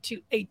 push it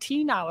to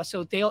 18 hours.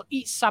 So they'll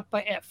eat supper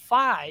at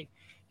 5,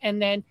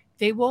 and then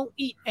they won't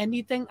eat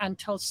anything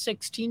until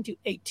 16 to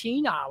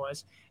 18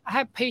 hours. I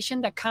have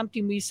patients that come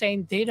to me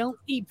saying they don't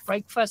eat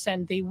breakfast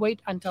and they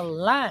wait until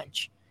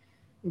lunch.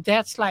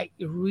 That's like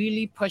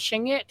really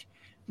pushing it.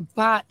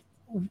 But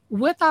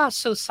with our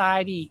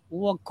society,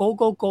 well, go,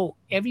 go, go.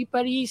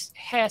 Everybody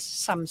has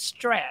some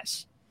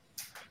stress.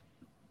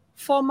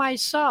 For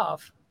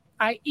myself,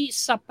 I eat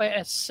supper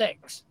at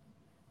 6.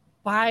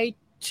 By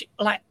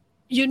like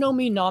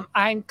me, Norm,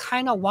 I'm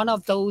kind of one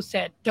of those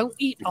that don't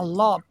eat a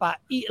lot, but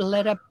eat a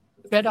little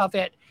bit of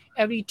it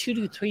every 2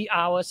 to 3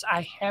 hours.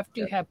 I have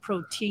to have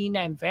protein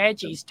and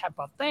veggies type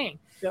of thing.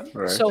 Yeah.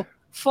 Right. So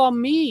for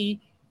me,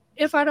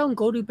 if I don't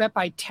go to bed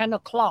by 10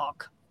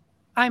 o'clock,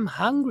 I'm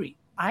hungry.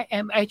 I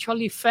am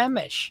actually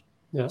famished.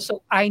 Yeah.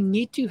 So I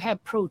need to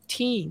have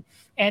protein.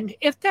 And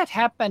if that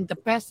happens, the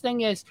best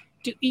thing is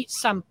to eat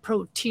some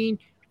protein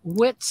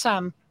with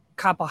some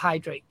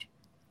carbohydrate,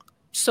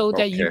 so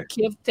that you Okay.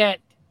 give that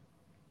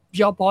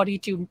your body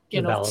to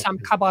The balance. some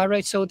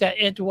carbohydrate, so that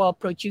it will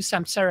produce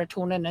some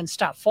serotonin and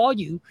stuff for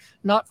you.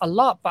 Not a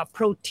lot, but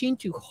protein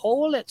to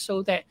hold it,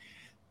 so that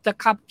the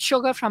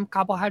sugar from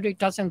carbohydrate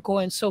doesn't go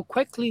in so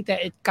quickly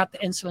that it got the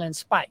insulin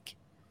spike.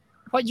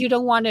 What you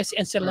don't want is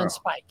insulin Oh,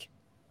 spike.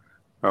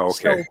 oh,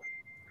 okay.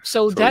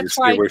 So So you that's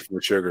stay why, away from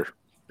the sugar.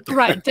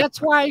 right,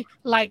 that's why,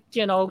 like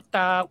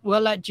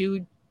we'll let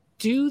you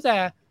do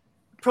the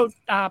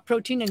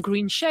protein and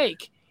green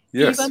shake,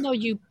 even Yes. though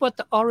you put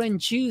the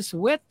orange juice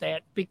with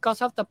it,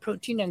 because of the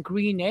protein and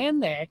green in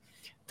there,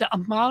 the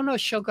amount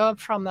of sugar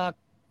from a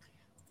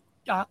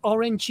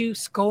orange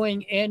juice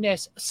going in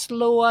is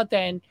slower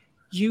than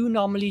you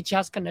normally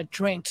just gonna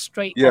drink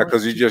straight Yeah, orange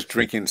because you're just juice.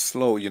 drinking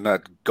slow. You're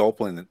not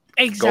gulping it.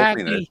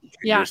 Exactly.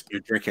 Yeah,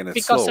 You're drinking it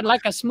because slow. it's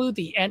like a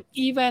smoothie, and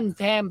even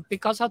then,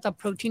 because of the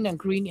protein and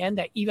green in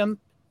there, even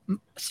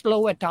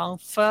slow it down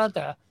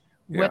further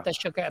with Yeah. the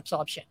sugar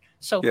absorption.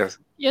 So, Yes.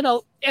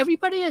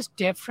 everybody is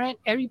different.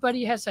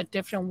 Everybody has a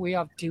different way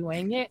of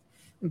doing it.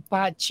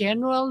 But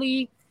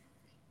generally,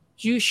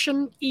 you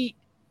shouldn't eat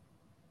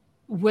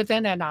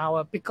within an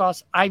hour,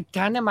 because I've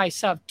done it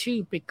myself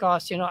too.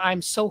 Because,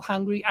 I'm so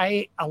hungry, I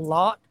ate a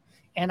lot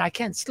and I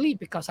can't sleep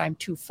because I'm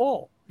too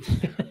full.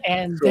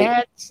 And So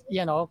that's,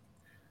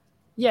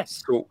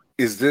 yes. so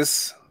is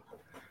this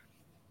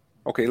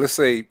okay? Let's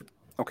say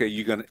okay,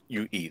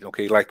 you eat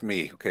okay, like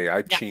me. Okay,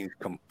 I've Yeah. changed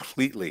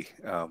completely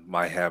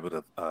my habit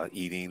of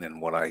eating and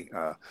what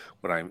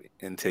I'm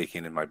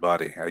intaking in my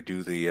body. I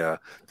do the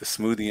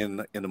smoothie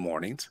in the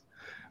mornings.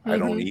 I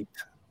don't Mm-hmm. eat.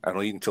 I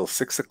don't eat until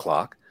 6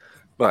 o'clock.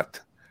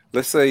 But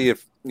let's say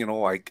if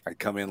I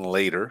come in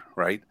later,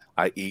 right?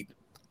 I eat.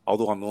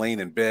 Although I'm laying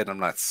in bed, I'm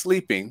not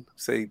sleeping.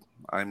 Say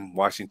I'm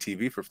watching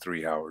TV for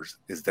 3 hours.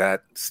 Is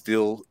that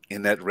still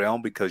in that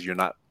realm because you're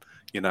not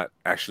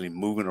actually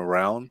moving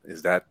around?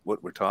 Is that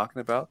what we're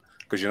talking about?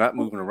 Because you're not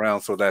moving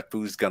around, so that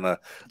food's gonna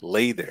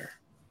lay there,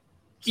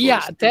 so to Yeah,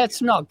 speak.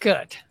 that's not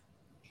good.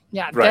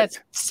 Yeah, Right. that's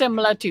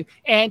similar to.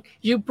 And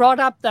you brought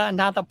up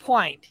another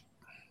point: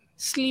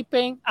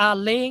 sleeping,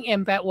 laying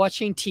in bed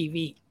watching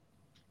TV.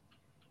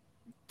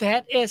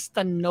 That is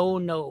the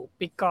no-no,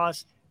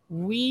 because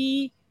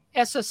we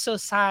as a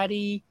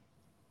society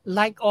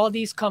like all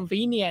these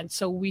convenience.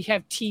 So we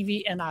have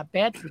TV in our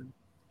bedroom.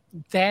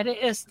 That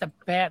is the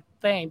bad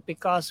thing,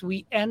 because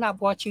we end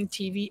up watching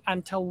TV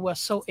until we're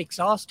so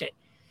exhausted.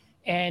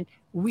 And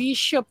we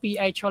should be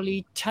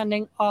actually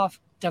turning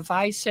off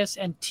devices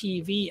and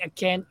TV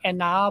again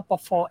an hour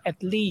before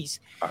at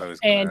least. I was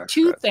gonna And ask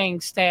two that.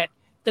 things: that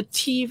the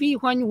TV,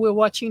 when we're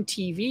watching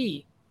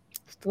TV,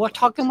 we're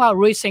talking Stimulates. about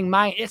racing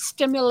mind. It's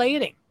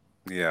stimulating.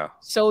 Yeah.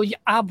 So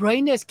our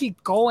brain is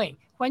keep going.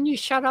 When you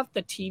shut off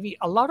the TV,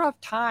 a lot of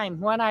time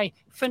when I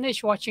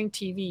finish watching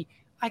TV,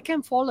 I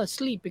can fall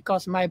asleep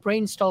because my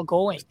brain's still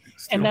going. And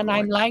Still then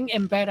I'm going. lying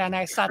in bed and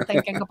I start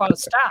thinking about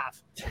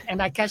stuff,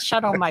 and I can't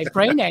shut off my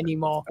brain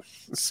anymore.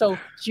 So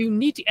you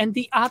need to, and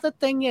the other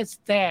thing is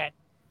that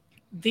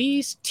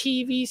these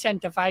TVs and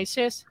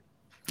devices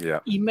Yeah.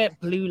 emit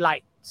blue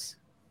lights.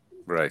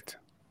 Right.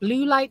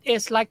 Blue light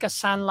is like a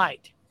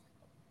sunlight.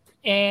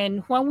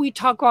 And when we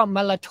talk about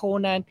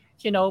melatonin,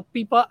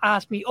 people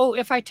ask me, oh,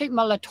 if I take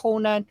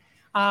melatonin,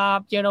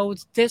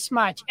 this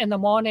much in the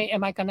morning,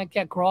 am I going to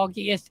get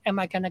groggy? Am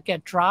I going to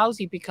get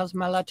drowsy because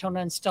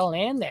melatonin's still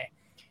in there?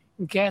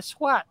 Guess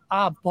what?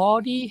 Our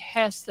body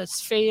has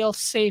this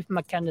fail-safe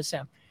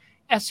mechanism.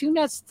 As soon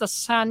as the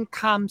sun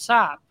comes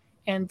up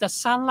and the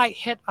sunlight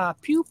hit our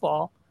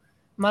pupil,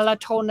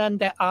 melatonin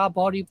that our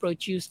body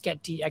produces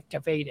get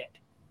deactivated.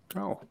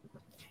 Oh.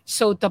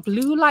 So the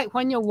blue light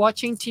when you're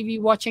watching TV,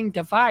 watching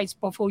device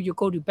before you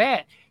go to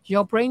bed,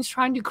 your brain's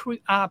trying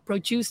to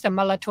produce the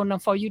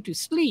melatonin for you to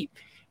sleep.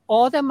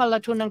 All the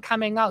melatonin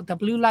coming out, the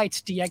blue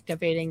light's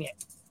deactivating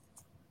it.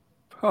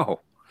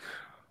 Oh.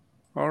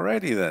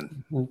 Alrighty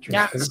then.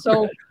 Yeah, Interesting.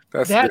 so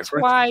That's that's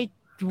different. why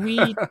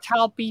we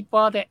tell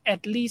people that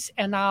at least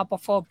an hour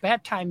before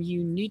bedtime,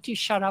 you need to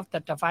shut off the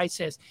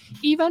devices.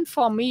 Even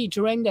for me,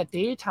 during the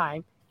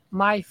daytime,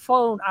 my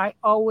phone, I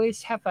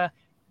always have a,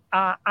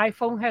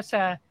 iPhone has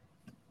a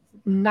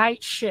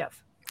night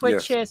shift,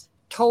 which Yes. is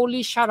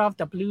totally shut off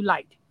the blue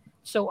light.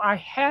 So I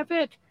have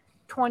it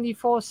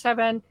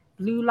 24/7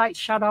 blue light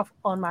shut off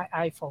on my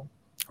iPhone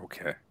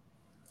Okay.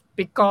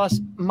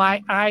 because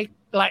my eye,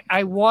 like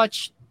I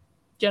watch,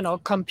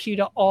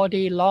 computer all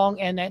day long,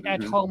 and then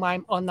at Hmm. home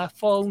I'm on the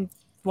phone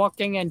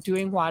working and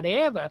doing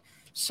whatever.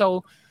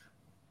 So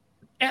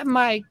at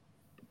my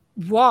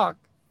work,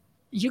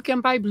 you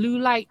can buy blue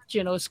light,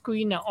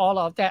 screen and all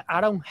of that.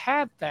 I don't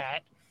have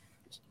that.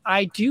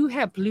 I do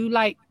have blue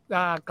light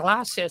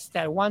glasses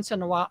that once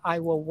in a while I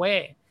will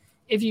wear.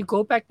 If you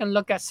go back and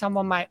look at some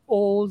of my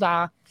old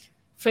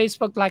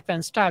Facebook Live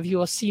and stuff, you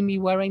will see me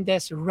wearing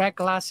this red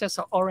glasses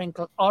or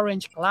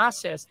orange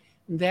glasses.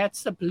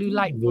 That's the blue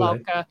light Blue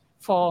light. blocker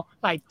for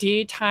like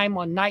daytime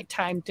or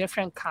nighttime,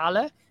 different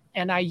color.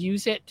 And I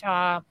use it,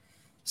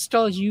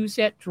 still use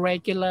it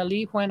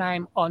regularly when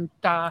I'm on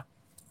the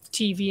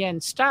TV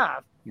and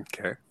stuff,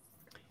 Okay.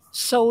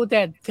 so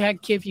that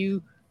give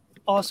you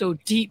also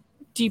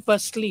deeper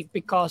sleep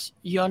because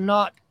you're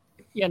not,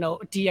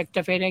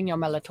 deactivating your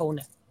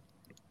melatonin.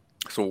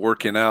 So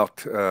working out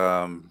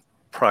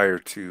prior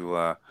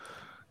to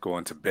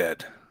going to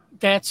bed.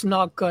 That's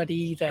not good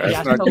either. That's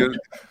Yeah. not So good.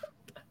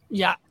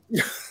 yeah,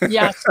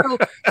 yeah. So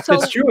It's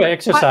so true. but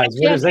Exercise.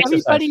 What again, is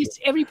exercise?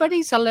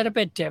 everybody's a little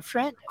bit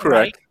different,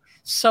 right? Correct.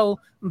 So,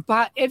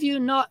 but if you're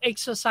not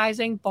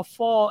exercising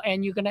before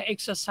and you're gonna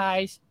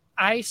exercise,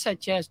 I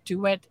suggest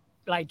do it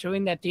like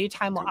during the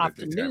daytime or Do it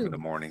the time in the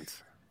afternoon,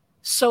 mornings.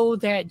 so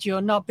that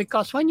you're not,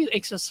 because when you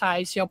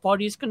exercise, your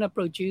body's gonna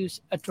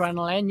produce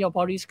adrenaline, your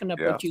body's gonna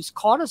Yeah. produce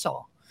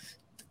cortisol.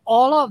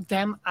 All of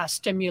them are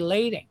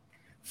stimulating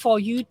for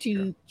you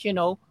Yeah.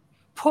 to,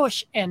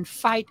 push and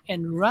fight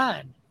and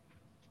run.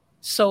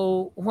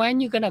 So when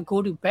you're gonna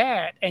go to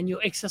bed and you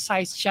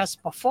exercise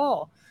just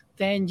before,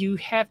 then you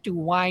have to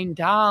wind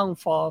down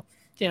for,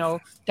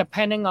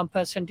 depending on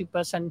person to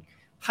person,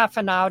 half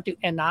an hour to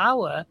an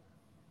hour,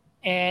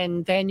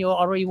 and then you're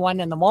already 1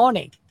 in the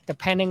morning,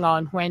 depending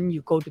on when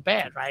you go to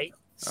bed, right?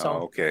 Oh, So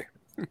okay.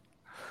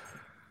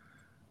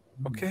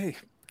 Okay.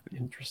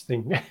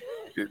 Interesting.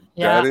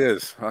 yeah, That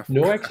is.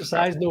 No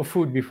exercise, no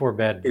food before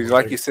bed. It's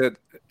like you said,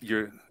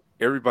 you're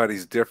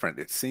everybody's different.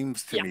 It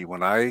seems to yeah, me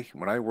when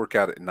I work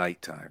out at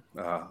nighttime,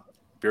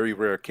 very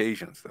rare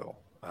occasions though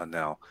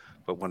now,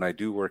 but when I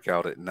do work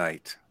out at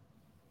night,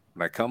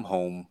 when I come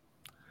home,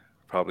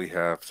 probably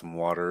have some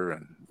water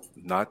and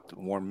not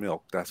warm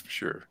milk, that's for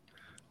sure.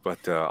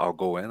 But I'll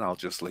go in, I'll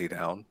just lay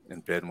down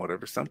in bed and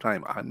whatever.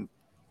 Sometime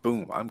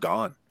boom, I'm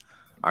gone.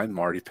 I'm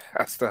already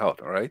passed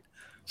out. All right.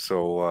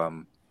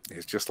 So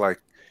it's just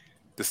like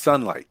the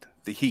sunlight,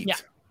 the yeah,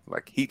 heat,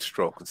 like heat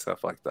stroke and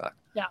stuff like that.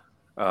 yeah.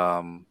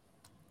 Um,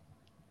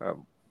 uh,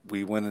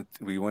 we went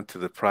to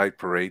the Pride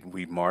Parade.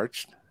 We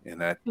marched, and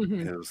that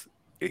Hmm. it was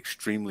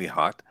extremely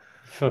hot.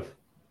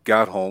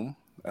 Got home,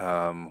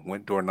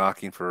 went door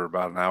knocking for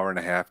about an hour and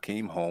a half.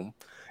 Came home,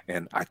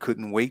 and I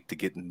couldn't wait to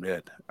get in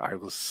bed. I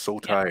was so Yeah,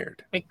 tired.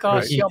 The Right?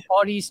 because heat. your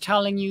body's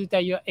telling you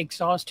that you're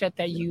exhausted,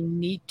 that you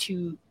need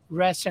to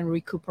rest and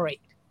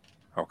recuperate.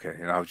 Okay.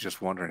 And I was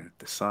just wondering if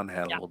the sun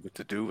had a Yeah. little bit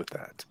to do with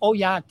that. Oh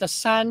yeah, the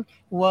sun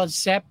will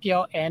zap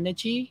your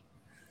energy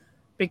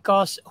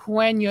because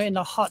when you're in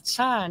the hot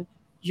sun,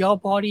 your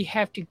body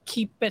have to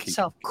keep Keep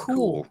itself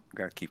cool. cool.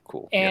 Gotta keep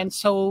cool. Yeah. And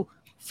so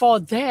for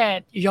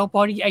that, your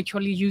body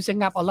actually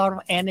using up a lot of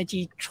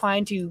energy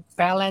trying to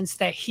balance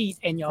the heat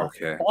in your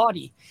Okay.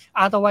 body.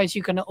 Otherwise,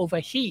 you're gonna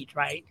overheat,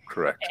 right?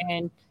 Correct.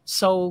 And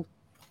so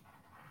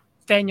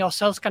then your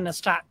cells gonna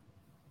start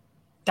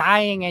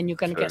dying, and you're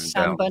gonna get Shutting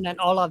down. sunburn and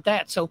all of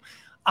that. So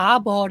our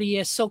body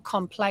is so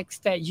complex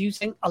that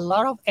using a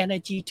lot of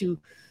energy to,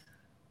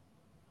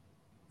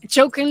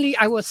 jokingly,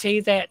 I would say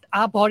that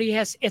our body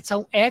has its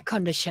own air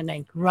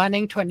conditioning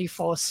running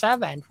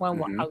 24/7 when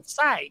we're Hmm.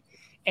 outside.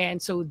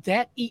 And so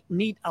that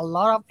need a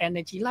lot of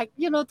energy, like,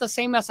 the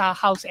same as our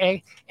house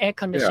air Yeah.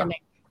 conditioning,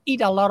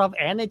 eat a lot of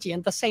energy.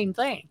 And the same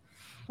thing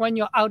when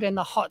you're out in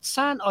the hot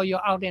sun or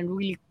you're out in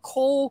really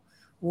cold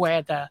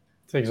weather,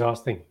 It's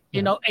exhausting.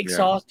 Yeah. Yeah.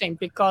 exhausting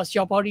because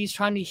your body is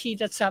trying to heat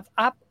itself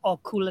up or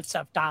cool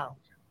itself down.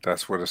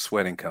 That's where the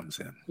sweating comes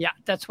in. Yeah,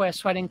 that's where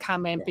sweating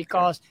come in, Okay.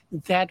 because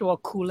that will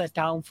cool it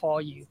down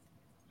for you.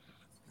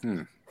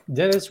 Hmm.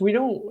 Dennis, we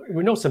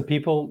know some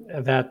people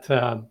that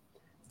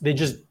they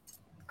just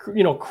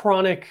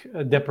chronic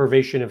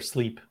deprivation of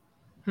sleep.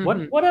 What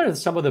Mhm. what are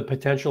some of the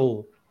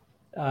potential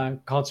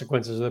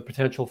consequences or the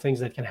potential things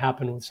that can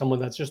happen with someone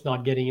that's just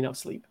not getting enough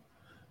sleep?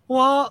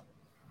 Well,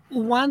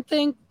 one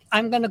thing,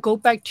 I'm going to go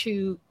back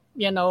to,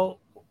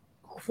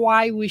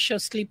 why we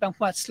should sleep and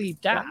what sleep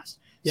Yeah. does.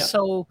 Yeah.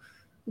 So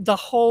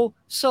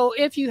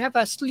if you have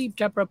a sleep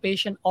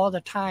deprivation all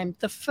the time,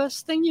 the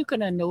first thing you're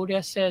going to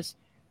notice is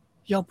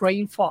your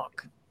brain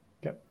fog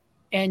Okay.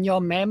 and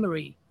your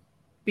memory,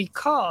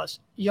 because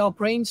your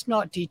brain's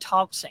not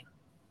detoxing.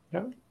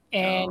 Yeah.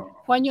 And Oh,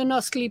 when you're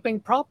not sleeping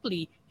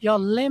properly, your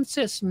lymph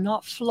is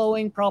not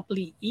flowing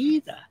properly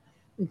either.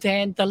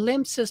 Then the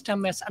lymph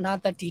system is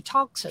another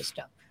detox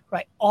system,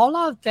 right? All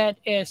of that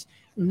is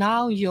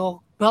now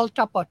you're built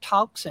up a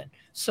toxin.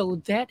 So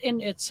that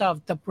in itself,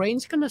 the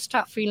brain's gonna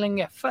start feeling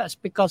it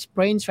first because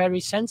brain's very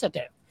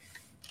sensitive.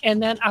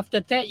 And then after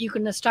that, you're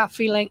gonna start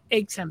feeling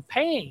aches and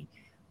pain.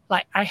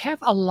 Like I have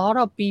a lot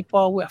of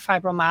people with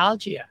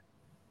fibromyalgia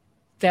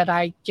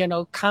that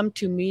come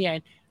to me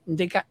and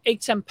they got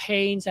aches and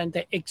pains and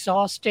they're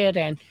exhausted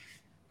and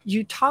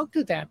you talk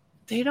to them,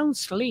 they don't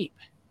sleep.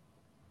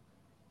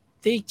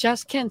 They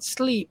just can't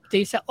sleep.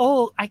 They say,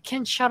 "Oh, I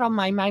can't shut off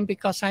my mind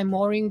because I'm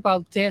worrying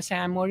about this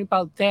and I'm worrying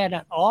about that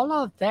and all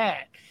of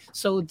that."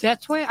 So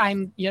that's why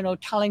I'm,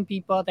 telling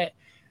people that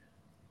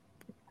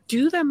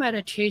do the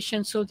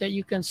meditation so that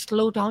you can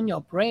slow down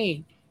your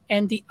brain.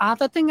 And the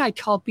other thing I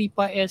tell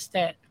people is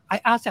that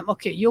I ask them,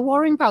 "Okay, you're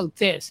worrying about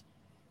this.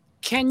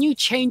 Can you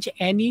change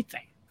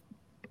anything?"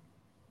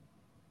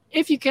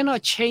 If you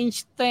cannot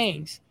change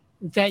things,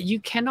 that you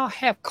cannot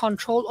have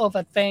control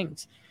over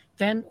things,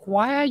 then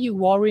why are you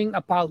worrying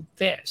about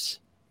this?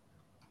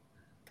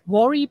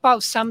 Worry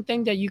about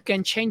something that you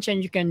can change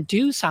and you can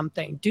do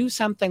something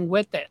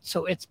with it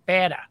so it's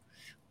better.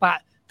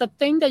 But the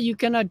thing that you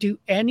cannot do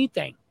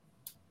anything,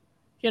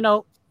 you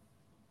know,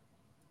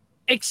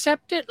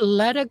 accept it,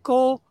 let it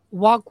go,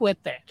 walk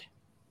with it.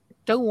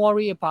 Don't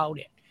worry about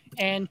it.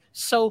 And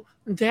so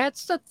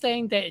that's the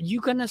thing that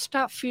you're going to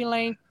start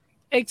feeling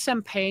aches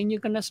and pain. You're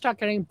going to start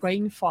getting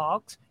brain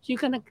fogs. You're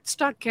going to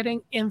start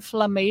getting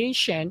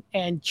inflammation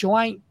and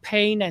joint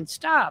pain and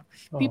stuff.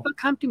 Oh, People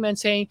come to me and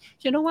saying,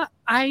 you know what,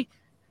 I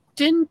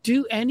didn't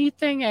do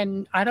anything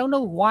and I don't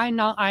know why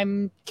now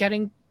I'm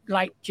getting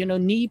like,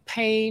 knee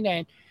pain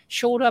and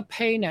shoulder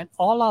pain and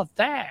all of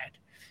that.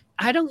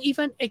 I don't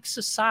even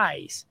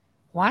exercise.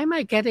 Why am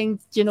I getting,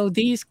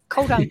 these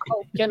quote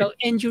unquote,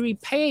 injury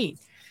pain?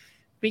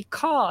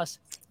 Because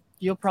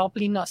you're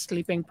probably not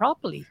sleeping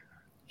properly.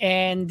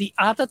 And the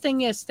other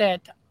thing is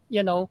that,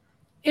 you know,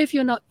 if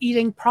you're not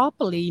eating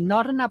properly,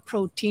 not enough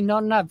protein,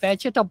 not enough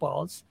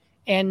vegetables,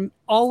 and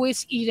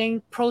always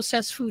eating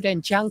processed food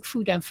and junk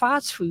food and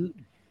fast food,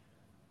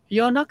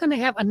 you're not going to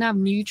have enough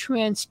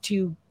nutrients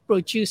to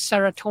produce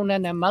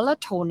serotonin and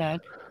melatonin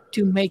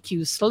to make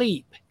you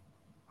sleep.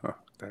 huh,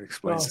 that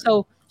explains well, it.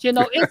 So,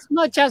 it's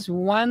not just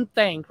one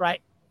thing,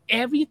 right?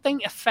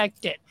 Everything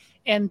affected.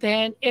 And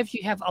then if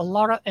you have a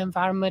lot of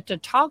environmental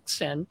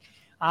toxin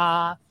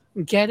uh,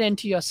 get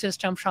into your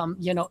system from,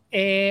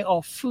 air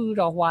or food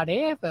or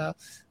whatever,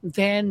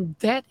 then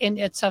that in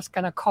itself is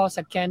going to cause,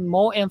 again,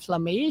 more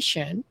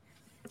inflammation.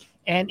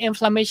 And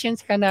inflammation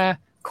is going to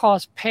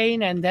cause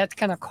pain and that's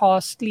going to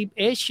cause sleep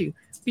issue.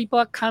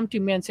 People come to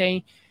me and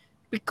saying,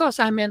 because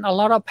I'm in a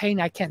lot of pain,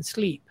 I can't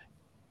sleep.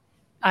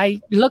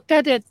 I look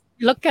at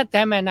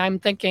them, and I'm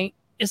thinking,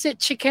 is it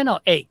chicken or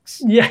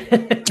eggs? yeah,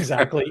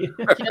 exactly.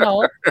 You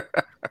know,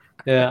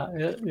 Yeah,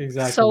 yeah, so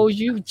exactly.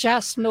 you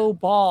just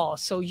snowball.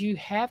 So you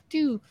have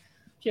to,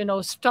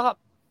 stop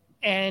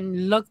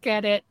and look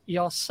at it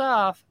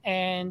yourself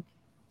and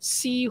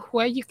see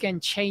where you can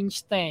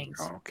change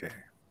things Okay.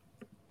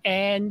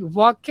 and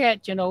work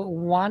at,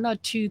 one or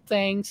two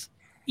things,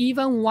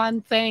 even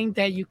one thing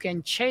that you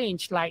can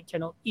change, like,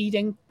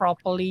 eating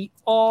properly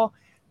or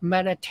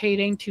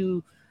meditating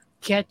to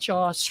get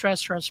your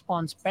stress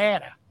response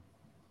better.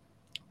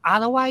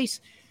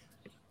 Otherwise,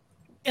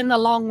 in the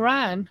long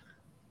run,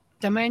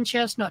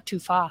 dementia is not too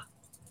far.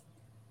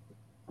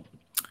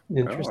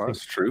 Well, Interesting.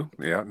 that's true.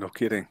 Yeah, no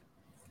kidding.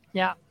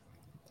 Yeah,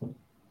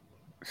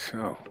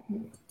 So,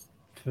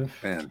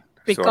 man,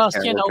 so I because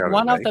can't work out at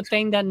one of the night.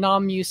 things that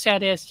Norm you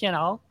said is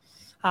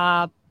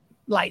uh,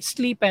 like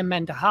sleep and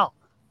mental health.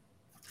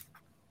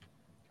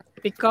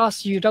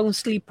 Because you don't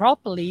sleep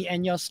properly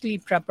and your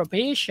sleep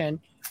deprivation,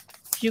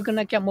 you're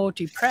gonna get more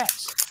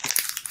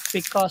depressed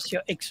because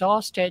you're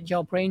exhausted,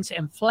 your brain's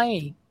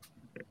inflamed,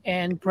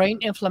 and brain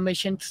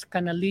inflammation is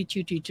gonna lead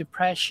you to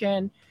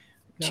depression,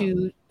 Yeah.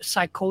 to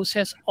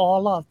psychosis,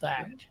 all of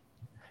that.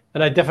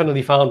 And I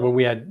definitely found when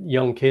we had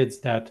young kids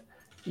that,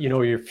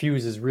 your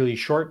fuse is really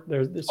short.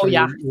 Oh So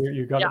yeah,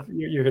 yeah,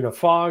 you're in a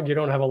fog. You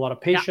don't have a lot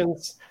of yeah,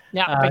 patience.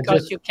 yeah,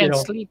 because Just you can't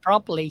sleep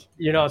properly.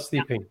 you're not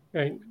Yeah, sleeping,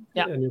 right?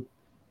 yeah. And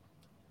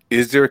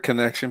Is there a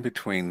connection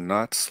between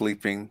not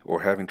sleeping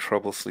or having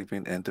trouble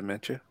sleeping and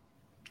dementia?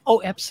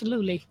 Oh,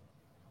 absolutely.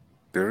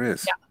 There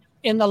is. Yeah.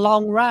 In the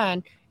long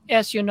run,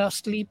 as you're not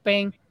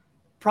sleeping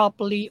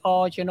properly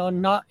or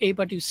not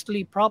able to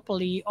sleep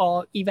properly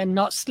or even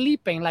not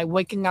sleeping, like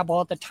waking up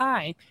all the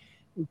time,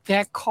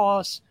 that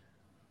cause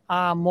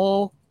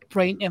more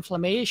brain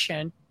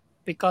inflammation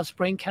because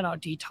brain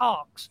cannot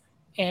detox.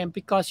 And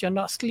because you're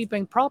not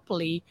sleeping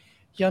properly,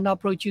 you're not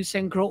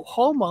producing growth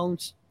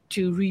hormones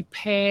to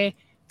repair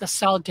the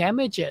cell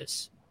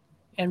damages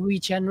and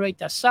regenerate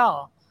the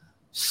cell.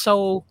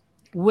 So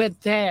with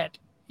that,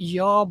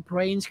 your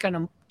brain's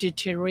gonna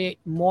deteriorate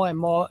more and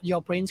more.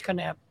 Your brain's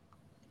gonna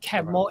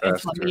have more Faster.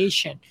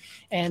 inflammation,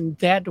 and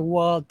that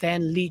will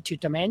then lead to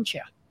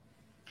dementia.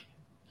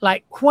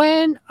 Like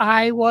when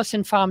I was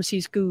in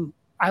pharmacy school,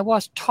 I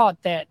was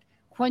taught that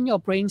when your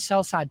brain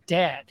cells are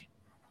dead,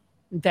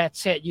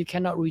 that's it. You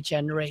cannot You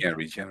regenerate, can't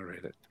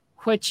regenerate it.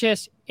 which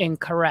is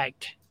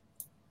incorrect.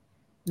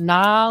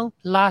 Now,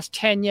 last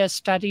 10 years,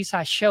 studies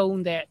are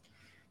shown that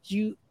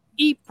you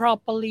eat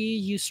properly,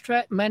 you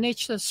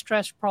manage the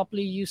stress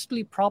properly, you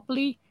sleep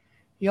properly,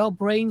 your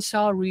brain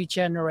cell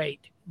regenerate.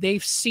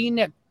 They've seen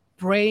it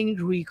brain Yeah.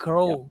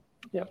 regrow.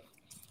 Yeah.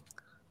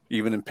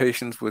 Even in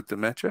patients with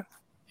dementia?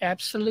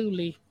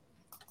 Absolutely.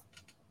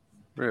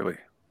 Really?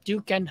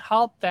 You can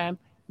help them,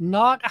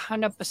 not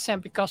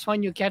 100% because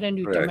when you get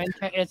into Right.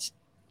 dementia, it's,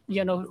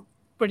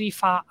 pretty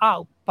far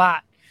out.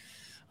 But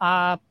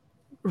uh,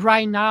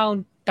 right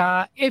now,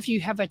 if you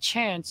have a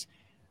chance,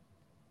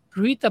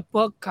 read the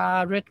book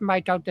written by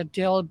Dr.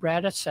 Dale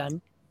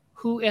Bredesen,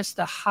 who is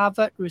the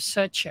Harvard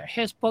researcher.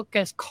 His book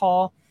is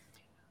called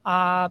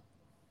uh,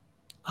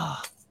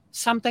 uh,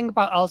 something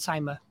about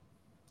Alzheimer.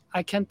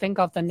 I can't think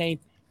of the name.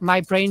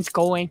 My brain's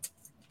going.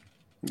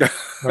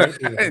 Right.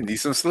 I need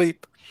some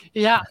sleep.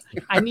 Yeah,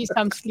 I need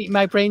some sleep.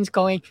 My brain's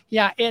going.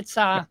 Yeah, it's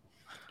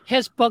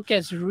his book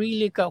is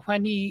really good.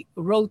 When he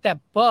wrote that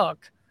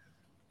book,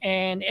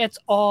 and it's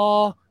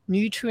all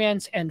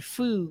nutrients and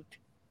food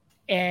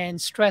and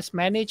stress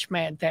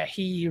management that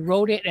he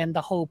wrote it in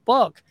the whole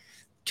book,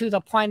 to the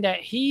point that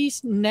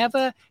he's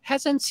never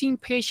hasn't seen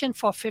patient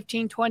for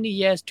 15, 20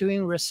 years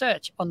doing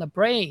research on the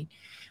brain.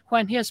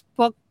 When his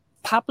book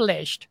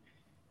published,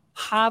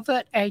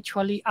 Harvard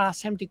actually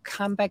asked him to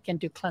come back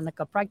into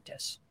clinical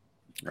practice.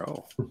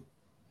 Oh.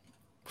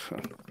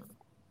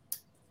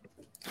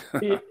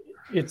 It,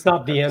 it's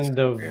not the end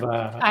of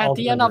At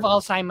the end of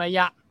Alzheimer's. Alzheimer,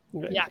 yeah.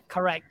 Right. Yeah,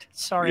 correct.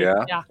 Sorry.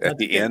 Yeah. Yeah. At That's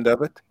the good. end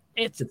of it?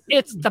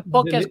 It's the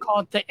book is The-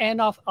 called The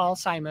End of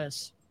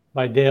Alzheimer's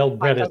by Dale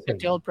by Dr. Bredesen,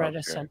 Dill Okay.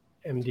 Bredesen.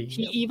 MD.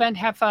 He Yep. even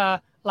have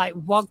a like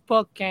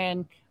workbook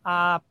and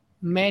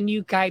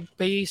menu guide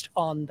based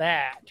on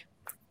that.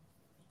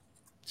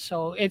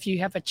 So if you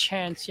have a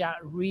chance, yeah,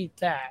 read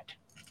that.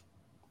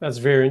 That's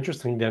very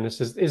interesting,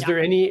 Dennis. Is Yeah. there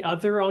any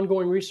other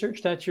ongoing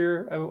research that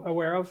you're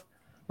aware of,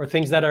 or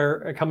things that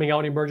are coming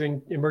out,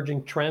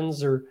 emerging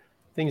trends, or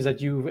things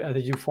that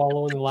you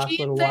follow in the last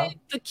little while?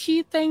 The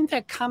key thing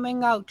that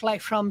coming out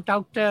like from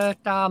Dr.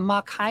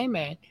 Mark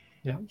Hyman,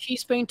 Yeah.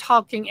 he's been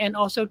talking, and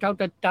also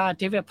Dr.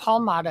 David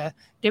Palmater.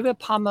 David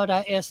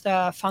Palmater is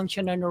the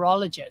functional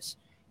neurologist,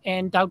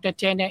 and Dr.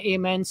 Janet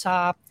Amens,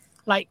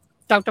 like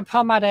Dr.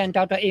 Palmater and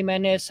Dr.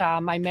 Amen is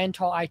my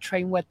mentor. I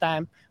trained with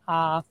them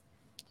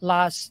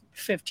last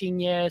 15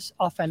 years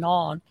off and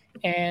on,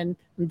 and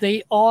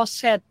they all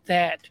said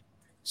that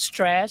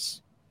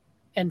stress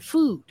and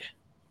food.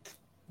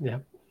 Yeah.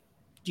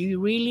 You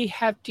really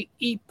have to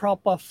eat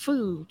proper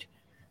food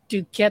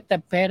to get the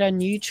better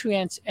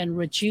nutrients and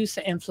reduce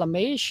the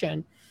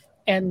inflammation.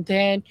 And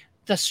then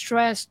the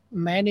stress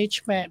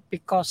management,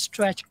 because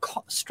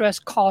stress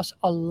causes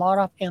a lot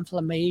of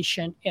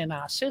inflammation in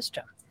our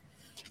system.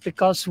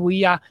 Because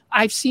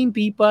I've seen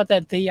people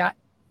that they are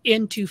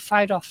into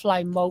fight or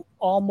flight mode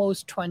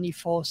almost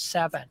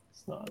 24/7.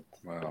 It's not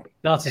Wow.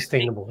 not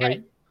sustainable,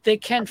 right? They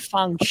can't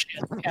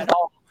function at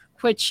all,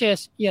 which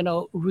is,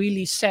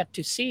 really sad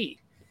to see.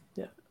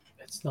 Yeah.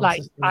 It's not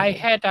Like I sustainable.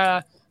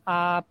 had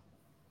a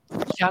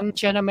young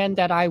gentleman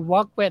that I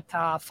worked with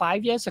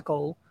 5 years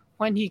ago.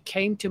 When he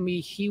came to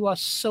me, he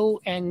was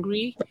so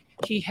angry.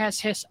 He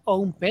has his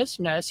own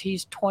business.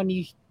 He's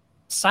 20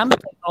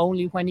 something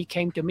only when he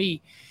came to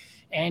me.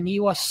 And he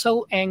was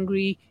so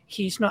angry.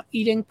 He's not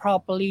eating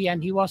properly.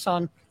 And he was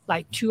on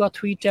like 2 or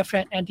 3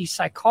 different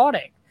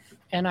antipsychotic.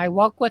 And I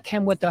work with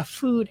him with the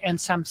food and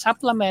some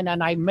supplement,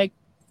 and I make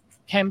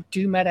him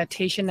do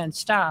meditation and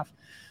stuff.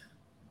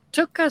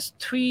 Took us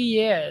 3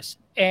 years,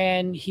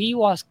 and he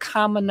was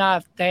calm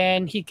enough.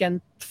 Then he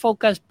can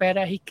focus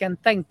better, he can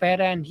think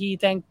better, and he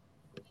then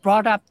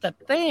brought up the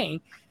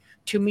thing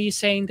to me,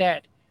 saying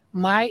that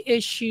my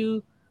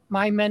issue,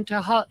 my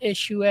mental health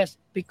issue, is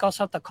because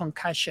of the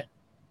concussion.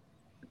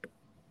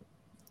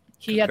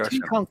 He had 3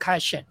 Concussion.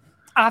 concussion.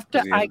 After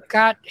Was he I in-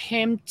 got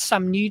him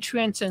some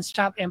nutrients and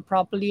stuff and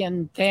properly,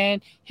 and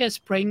then his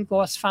brain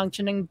was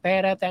functioning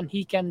better, then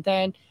he can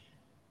then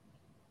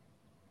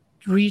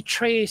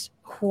retrace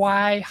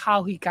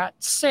how he got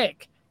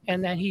sick.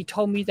 And then he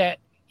told me that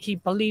he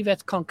believed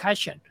it's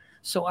concussion.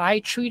 So I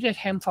treated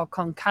him for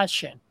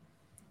concussion.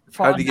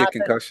 How did he get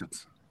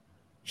concussions?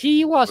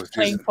 He was Was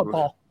playing this-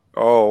 football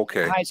Oh, in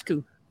okay. high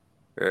school.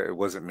 It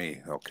wasn't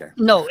me. Okay.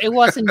 No, it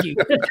wasn't you.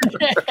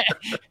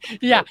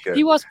 Yeah, Okay.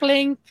 he was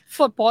playing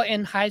football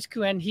in high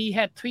school, and he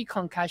had 3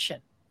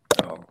 concussion.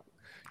 Oh,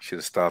 should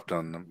have stopped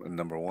on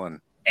number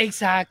one.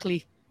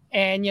 Exactly.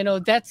 And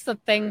that's the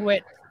thing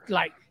with,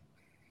 like,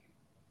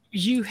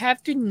 you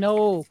have to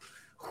know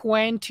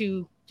when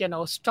to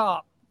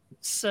stop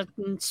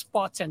certain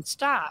spots and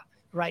stop,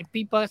 right?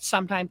 People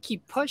sometimes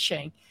keep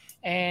pushing,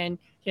 and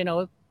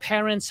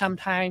parents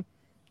sometimes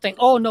think,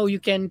 oh no, you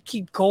can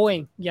keep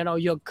going,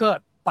 you're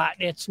good, but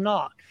it's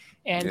not.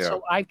 And Yeah.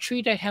 so I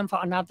treated him for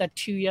another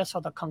 2 years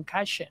for the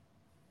concussion,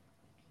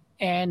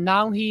 and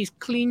now he's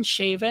clean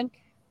shaven,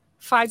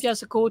 5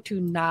 years ago to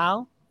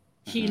now,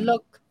 he Mhm.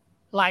 looked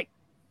like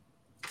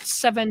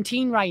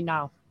 17 right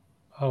now,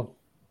 Oh,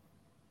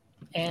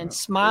 and Okay.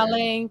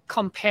 smiling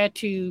compared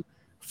to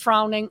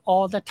frowning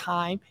all the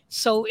time.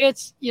 So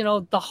it's,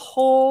 the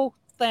whole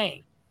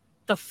thing.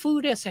 The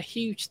food is a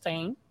huge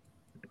thing,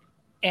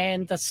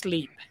 and the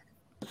sleep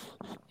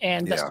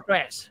and the Yeah.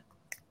 stress.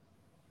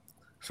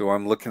 So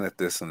I'm looking at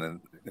this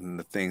and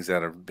the things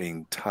that are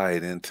being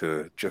tied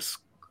into just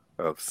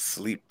of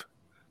sleep,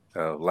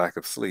 lack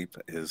of sleep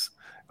is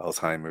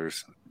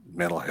Alzheimer's,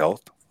 mental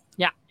health,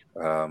 Yeah,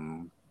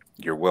 um,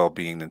 your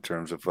well-being in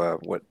terms of um,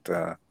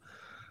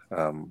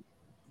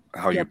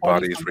 how your your body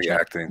body is function.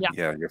 reacting. Yeah,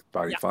 Yeah, your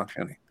body yeah,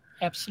 functioning.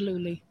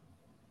 absolutely.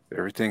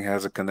 Everything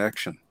has a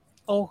connection.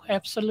 Oh,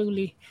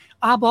 absolutely.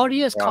 Our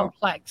body is Wow.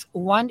 complex.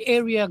 One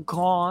area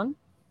gone,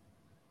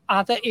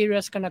 other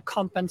areas gonna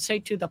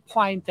compensate to the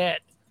point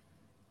that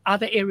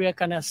other area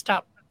gonna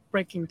stop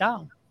breaking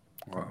down.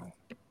 Wow.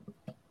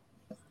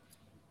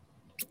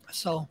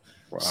 So,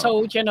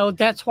 Wow.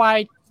 that's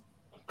why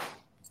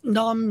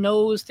Norm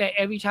knows that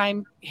every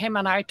time him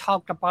and I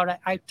talked about it,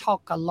 I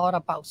talk a lot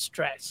about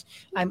stress.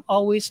 I'm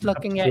always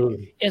looking at,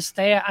 absolutely. is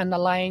there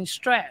underlying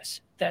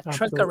stress that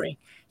Absolutely. triggering?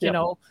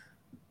 You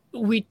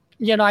Yep.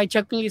 know, I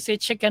jokingly say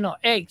chicken or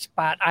eggs,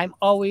 but I'm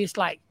always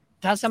like,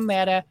 doesn't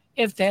matter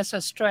if there's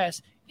a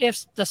stress.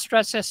 If the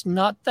stress is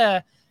not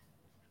the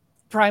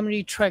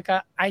primary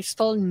trigger, I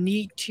still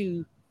need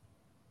to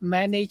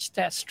manage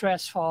that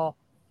stress for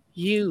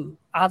you.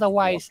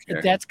 Otherwise,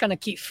 Okay. that's gonna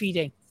keep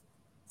feeding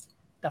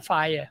the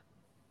fire.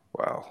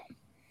 Wow.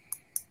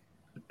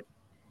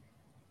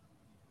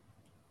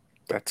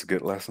 That's a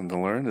good lesson to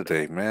learn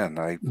today,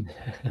 man.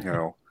 You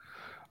know,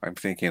 I'm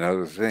thinking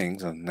other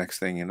things, and next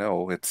thing you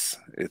know, it's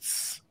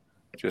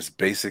just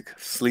basic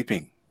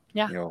sleeping,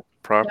 Yeah, yeah,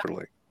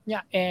 properly.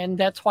 yeah. And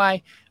that's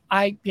why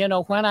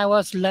when I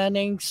was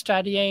learning,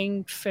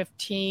 studying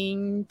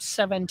 15,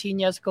 17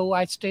 years ago,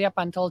 I stay up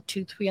until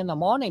 2, 3 in the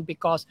morning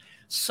because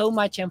so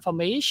much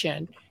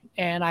information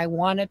and I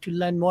wanted to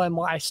learn more and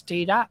more. I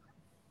stayed up.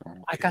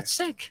 I got Okay.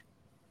 sick.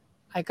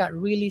 I got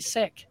really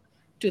sick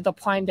to the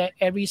point that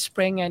every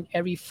spring and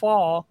every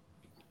fall,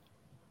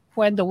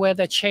 when the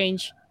weather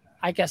changed,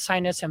 I get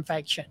sinus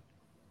infection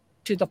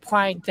to the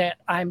point that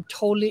I'm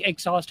totally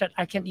exhausted.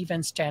 I can't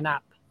even stand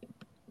up.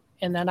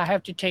 And then I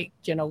have to take,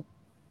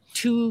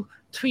 2,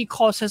 3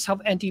 courses of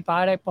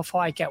antibiotic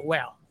before I get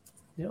well.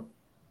 Yep.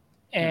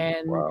 And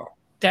Wow.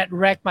 that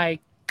wrecked my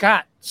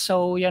gut.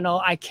 So,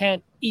 I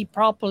can't eat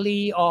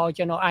properly or,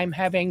 I'm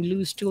having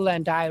loose stool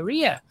and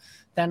diarrhea.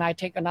 Then I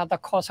take another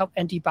course of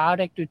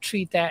antibiotic to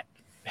treat that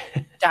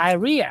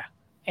diarrhea.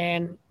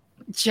 And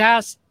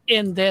just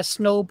in this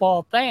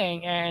snowball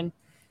thing, and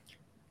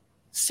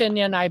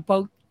Cindy and I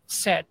both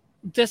said,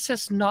 this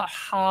is not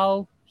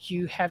how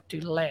you have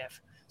to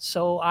live.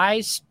 So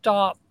I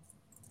stopped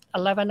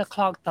 11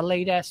 o'clock, the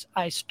latest.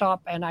 I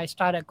stopped and I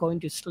started going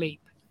to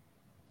sleep.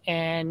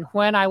 And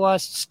when I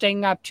was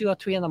staying up 2 or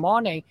 3 in the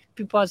morning,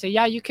 people say,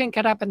 yeah, you can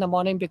get up in the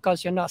morning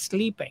because you're not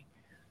sleeping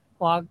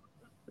or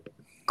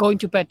going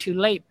to bed too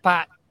late.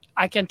 But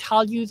I can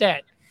tell you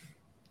that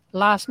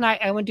last night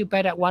I went to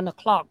bed at 1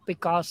 o'clock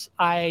because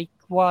I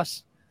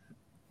was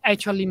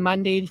actually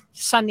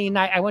Sunday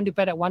night, I went to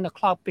bed at 1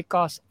 o'clock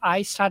because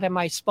I started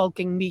my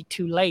smoking meat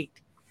too late.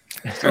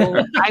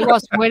 So I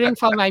was waiting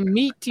for my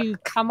meat to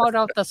come out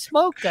of the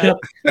smoker.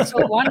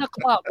 So 1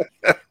 o'clock,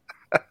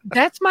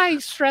 that's my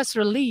stress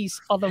release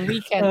on the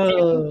weekend.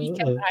 Every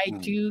weekend Uh, I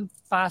do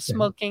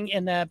smoking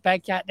in the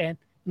backyard and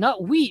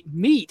not weed,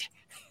 meat.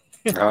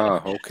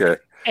 Ah, okay.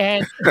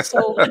 And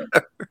so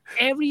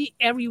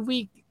every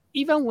week,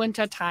 even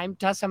winter time,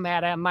 doesn't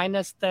matter,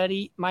 minus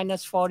 30,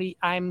 minus 40,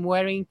 I'm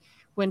wearing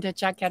winter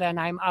jacket and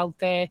I'm out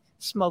there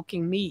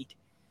smoking meat.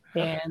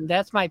 yep. And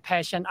that's my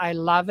passion. I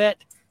love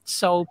it.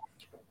 So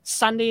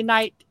Sunday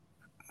night,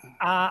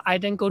 I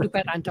didn't go to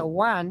bed until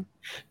 1.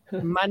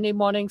 Monday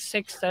morning,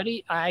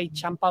 6:30, I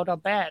jump out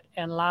of bed.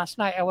 And last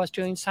night I was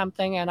doing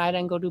something and I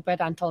didn't go to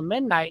bed until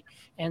midnight.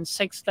 And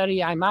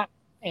 6:30, I'm up.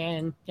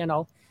 And,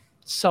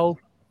 so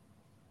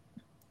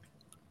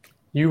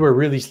You were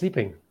really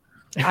sleeping.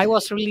 I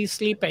was really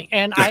sleeping.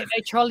 And I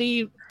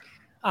actually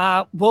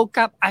woke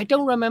up. I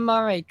don't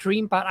remember a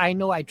dream, but I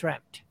know I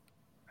dreamt.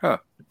 Huh.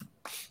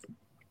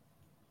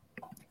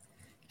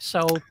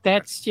 So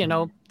that's,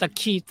 the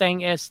key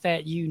thing is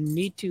that you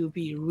need to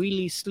be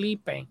really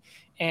sleeping.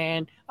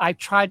 And I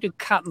try to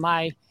cut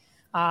my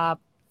uh,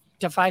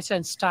 device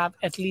and stuff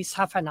at least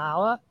half an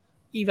hour.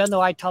 Even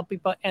though I tell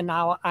people an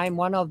hour, I'm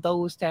one of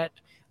those that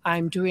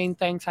I'm doing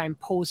things, I'm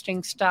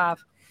posting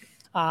stuff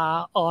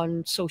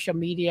on social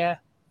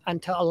media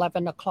until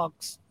 11 o'clock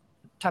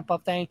type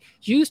of thing.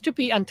 Used to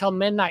be until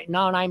midnight.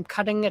 Now I'm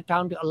cutting it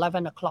down to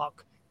 11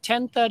 o'clock.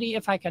 10:30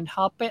 if I can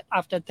help it.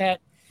 After that,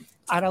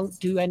 I don't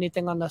do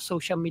anything on the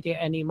social media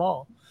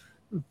anymore.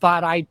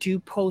 But I do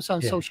post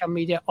on Yeah. social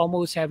media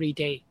almost every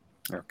day.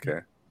 Okay.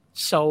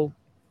 So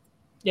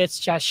it's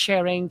just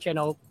sharing,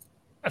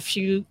 a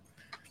few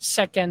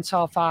seconds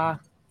of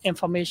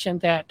information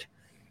that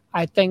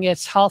I think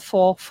is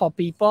helpful for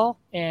people.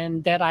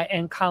 and that I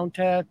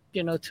encounter,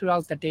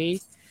 throughout the day.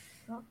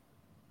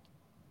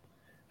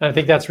 And I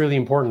think that's really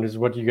important. Is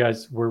what you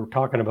guys were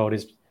talking about.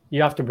 Is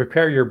you have to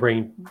prepare your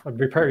brain,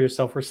 prepare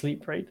yourself for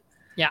sleep, right?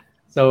 Yeah,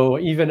 So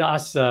even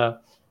us,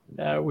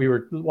 we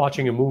were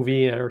watching a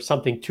movie or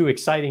something too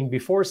exciting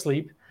before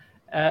sleep,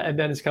 and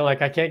then it's kind of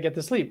like I can't get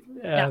to sleep.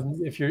 yeah,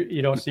 If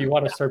you're, so you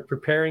want to start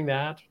preparing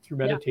that through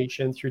yeah.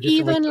 meditation, through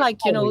different ways Even of like,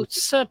 calming.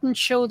 certain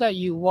show that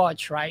you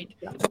watch, right?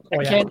 Yeah. Oh yeah.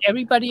 Again,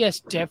 everybody is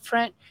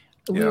different.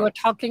 We Yeah. were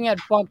talking at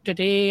work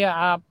today.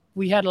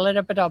 We had a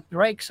little bit of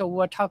break, so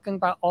we're talking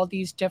about all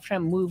these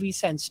different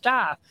movies and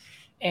stuff.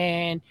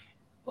 And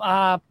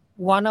uh,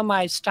 one of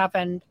my staff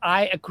and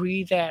I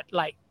agree that,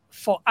 like,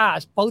 for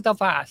us, both of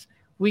us,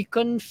 we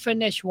couldn't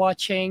finish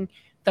watching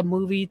the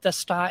movie The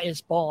Star Is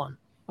Born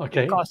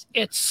Okay. because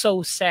it's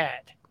so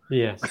sad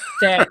Yes.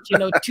 that,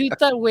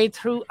 two-third way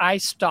through, I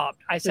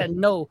stopped. I said,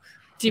 no,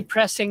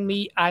 depressing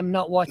me. I'm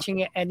not watching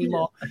it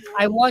anymore.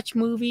 I watch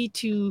movie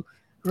to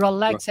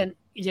relax and,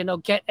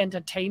 get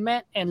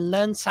entertainment and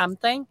learn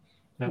something.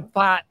 Yeah.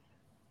 But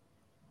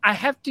I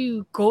have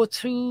to go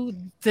through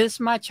this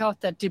much of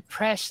the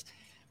depressed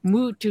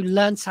mood to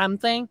learn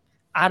something.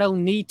 I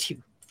don't need to.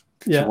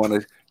 Yeah.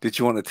 Did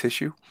you want a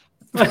tissue?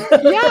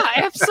 Yeah,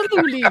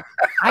 absolutely.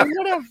 I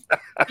would have,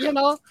 you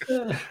know,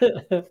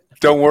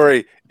 Don't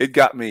worry, it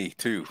got me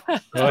too. Oh,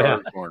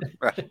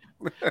 yeah.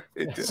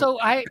 It did. so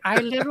I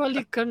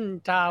literally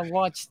couldn't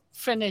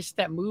finish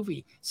that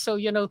movie. So,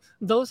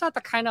 those are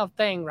the kind of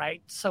thing,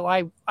 right? So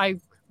I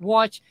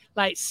watch,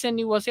 like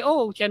Cindy was say,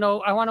 oh,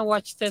 I want to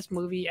watch this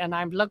movie, and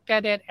I looked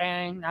at it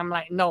and I'm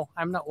like, no,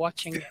 I'm not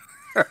watching it.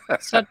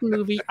 Certain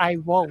movie I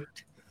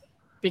won't,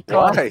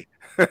 because Why?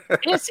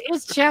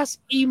 it's just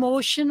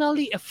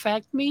emotionally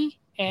affect me,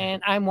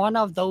 and I'm one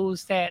of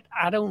those that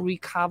I don't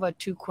recover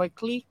too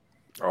quickly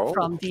Oh,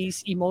 from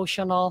these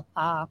emotional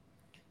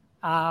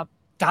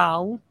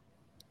down,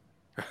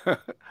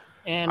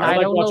 and I I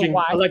like don't know watching. I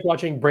why. like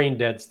watching brain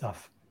dead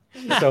stuff.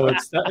 So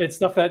it's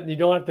stuff that you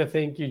don't have to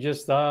think. You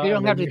just You don't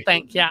and have then to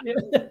think. Yeah.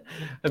 if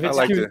I it's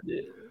like too.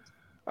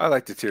 I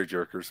like the tear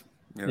jerkers,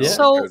 Yeah.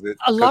 So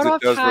a lot because it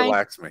of does time,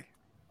 relax me.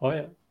 Oh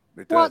yeah.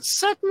 It well, does.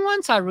 certain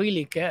ones are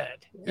really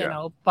good,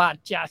 Yeah. but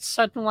yeah,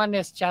 certain one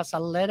is just a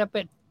little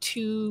bit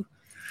too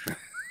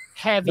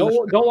heavy.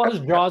 Don't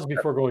watch Jaws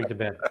before going to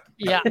bed.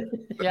 Yeah,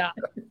 yeah.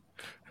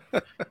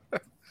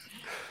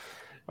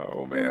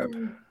 Oh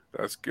man,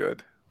 that's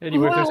good.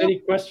 Anyway, if there's Well, any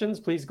questions,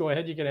 please go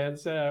ahead. You can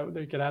answer.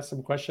 You can ask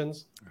some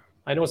questions.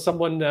 I know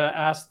someone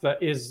asked,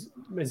 "Is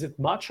it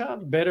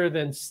matcha better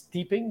than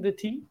steeping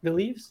the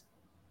leaves?"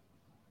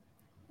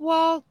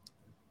 well,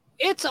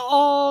 it's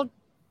all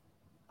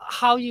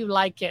how you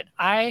like it.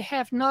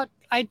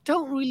 I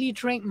don't really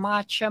drink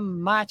matcha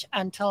much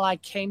until I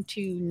came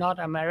to North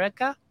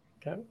America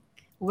Okay.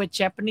 with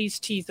Japanese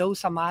tea.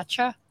 Those are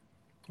matcha.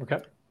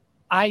 Okay.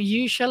 I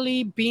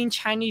usually, being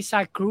Chinese,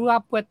 I grew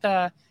up with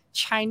the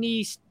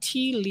Chinese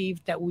tea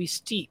leaf that we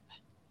steep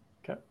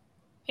Okay.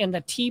 in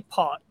the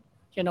teapot.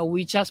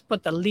 We just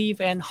put the leaf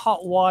in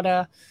hot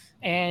water,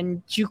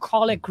 and you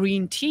call it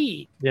green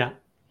tea. Yeah.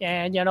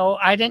 And,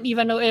 I didn't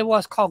even know it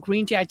was called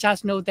green tea. I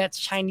just know that's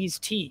Chinese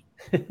tea.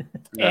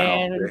 No,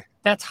 And okay.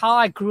 that's how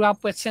I grew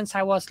up with since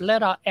I was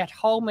little. At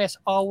home is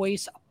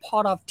always a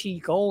pot of tea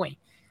going.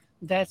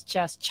 That's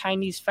just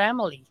Chinese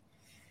family.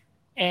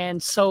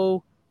 And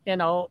so,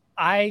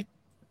 I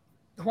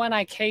when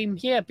I came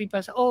here,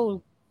 people said,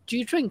 oh, do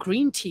you drink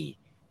green tea?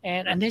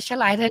 And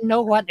initially I didn't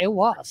know what it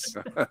was.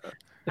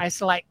 I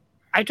was like,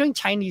 I drink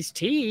Chinese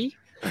tea.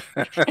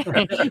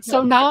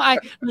 So now I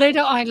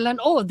learned,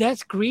 oh,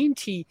 that's green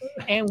tea.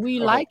 And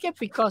we Oh, like it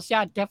because,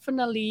 yeah,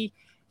 definitely,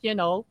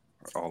 all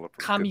of the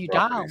calm good you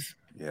down. properties.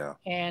 Yeah.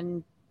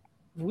 And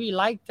we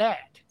like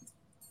that.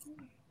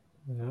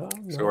 Yeah.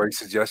 So, are you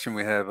suggesting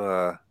we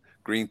have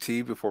green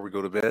tea before we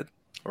go to bed,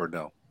 or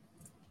no?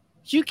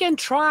 You can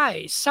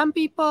try. Some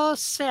people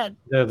said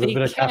A little they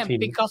bit of can't caffeine.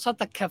 because of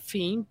the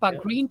caffeine, but Yeah.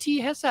 green tea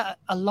has a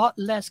lot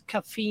less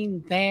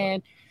caffeine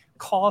than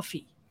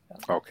coffee.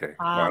 Okay.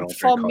 Well, I don't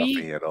For drink me,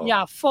 coffee at all.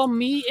 yeah, for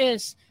me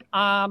is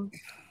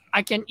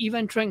I can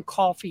even drink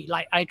coffee.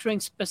 Like, I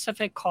drink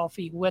specific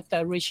coffee with the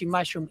reishi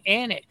mushroom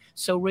in it.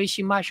 So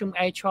reishi mushroom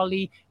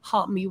actually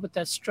help me with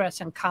the stress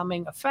and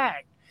calming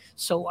effect.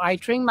 So I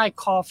drink my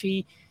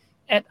coffee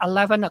at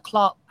 11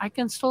 o'clock. I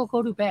can still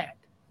go to bed.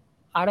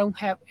 I don't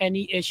have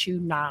any issue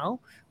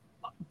now.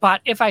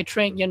 But if I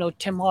drink,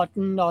 Tim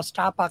Horton or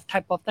Starbucks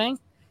type of thing,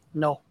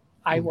 no,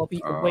 I will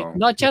be awake. Oh,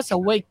 Not just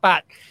awake,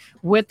 but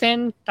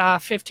within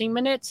 15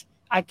 minutes,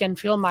 I can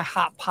feel my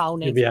heart You'll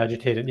pounding. be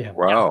agitated. Yeah.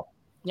 wow.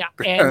 Yeah,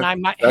 and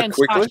my That hands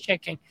quickly? start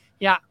shaking.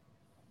 Yeah,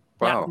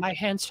 yeah, Wow. my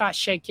hands start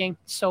shaking.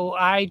 So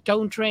I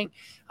don't drink.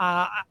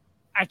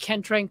 I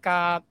can't drink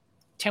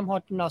Tim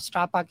Horton or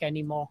Starbucks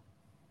anymore.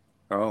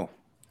 Oh,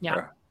 Yeah,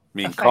 yeah.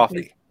 Mean affect coffee.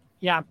 me.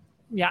 Yeah,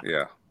 yeah.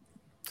 Yeah.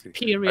 See,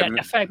 Period. I,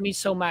 Affect me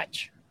so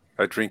much.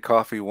 I drink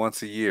coffee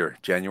once a year,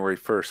 January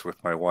 1st,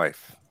 with my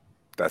wife.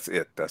 That's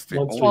it. That's the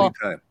Once a only week.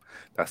 Well, time.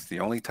 That's the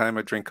only time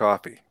I drink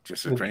coffee.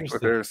 Just to drink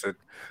with Interesting. her and said,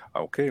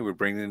 "Okay, we're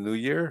bringing the new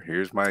year.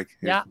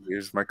 yeah,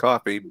 Here's my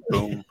coffee.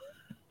 Boom.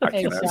 I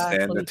cannot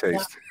stand the exactly.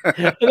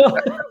 Yeah, taste." You know?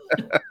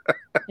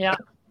 yeah.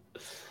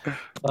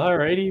 All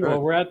righty. Well,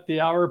 Good. we're at the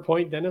hour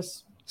point,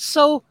 Dennis.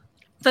 So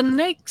the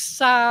next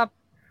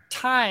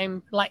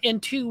time, like in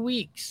 2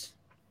 weeks,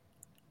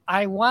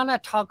 I want to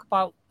talk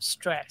about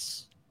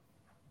stress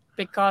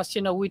because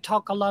we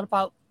talk a lot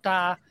about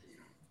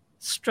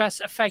stress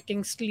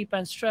affecting sleep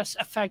and stress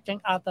affecting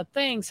other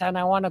things, and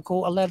I want to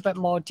go a little bit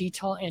more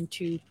detail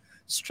into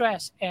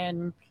stress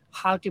and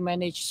how to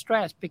manage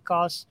stress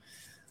because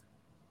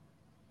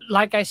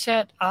like I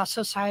said, our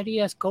society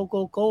has go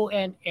go go,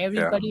 and Yeah.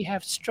 everybody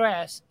have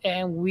stress,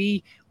 and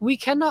we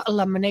cannot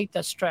eliminate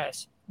the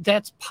stress.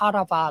 That's part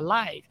of our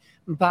life.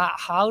 But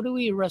how do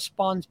we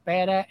respond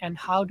better, and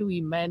how do we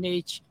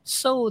manage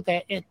so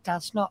that it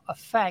does not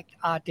affect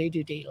our day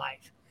to day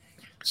life?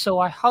 So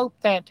I hope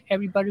that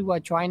everybody will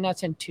join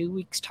us in 2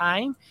 weeks'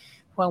 time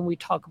when we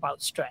talk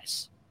about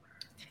stress.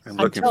 I'm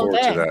looking Until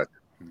forward to then, that.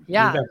 You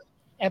yeah, bet.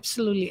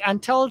 absolutely.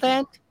 Until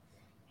then,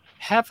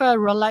 have a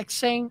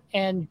relaxing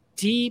and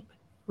deep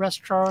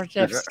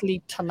restorative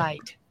sleep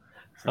tonight.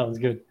 Sounds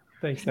good.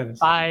 Thanks, Dennis.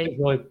 Bye. Thanks,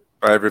 Lloyd.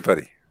 Bye,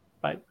 everybody.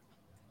 Bye.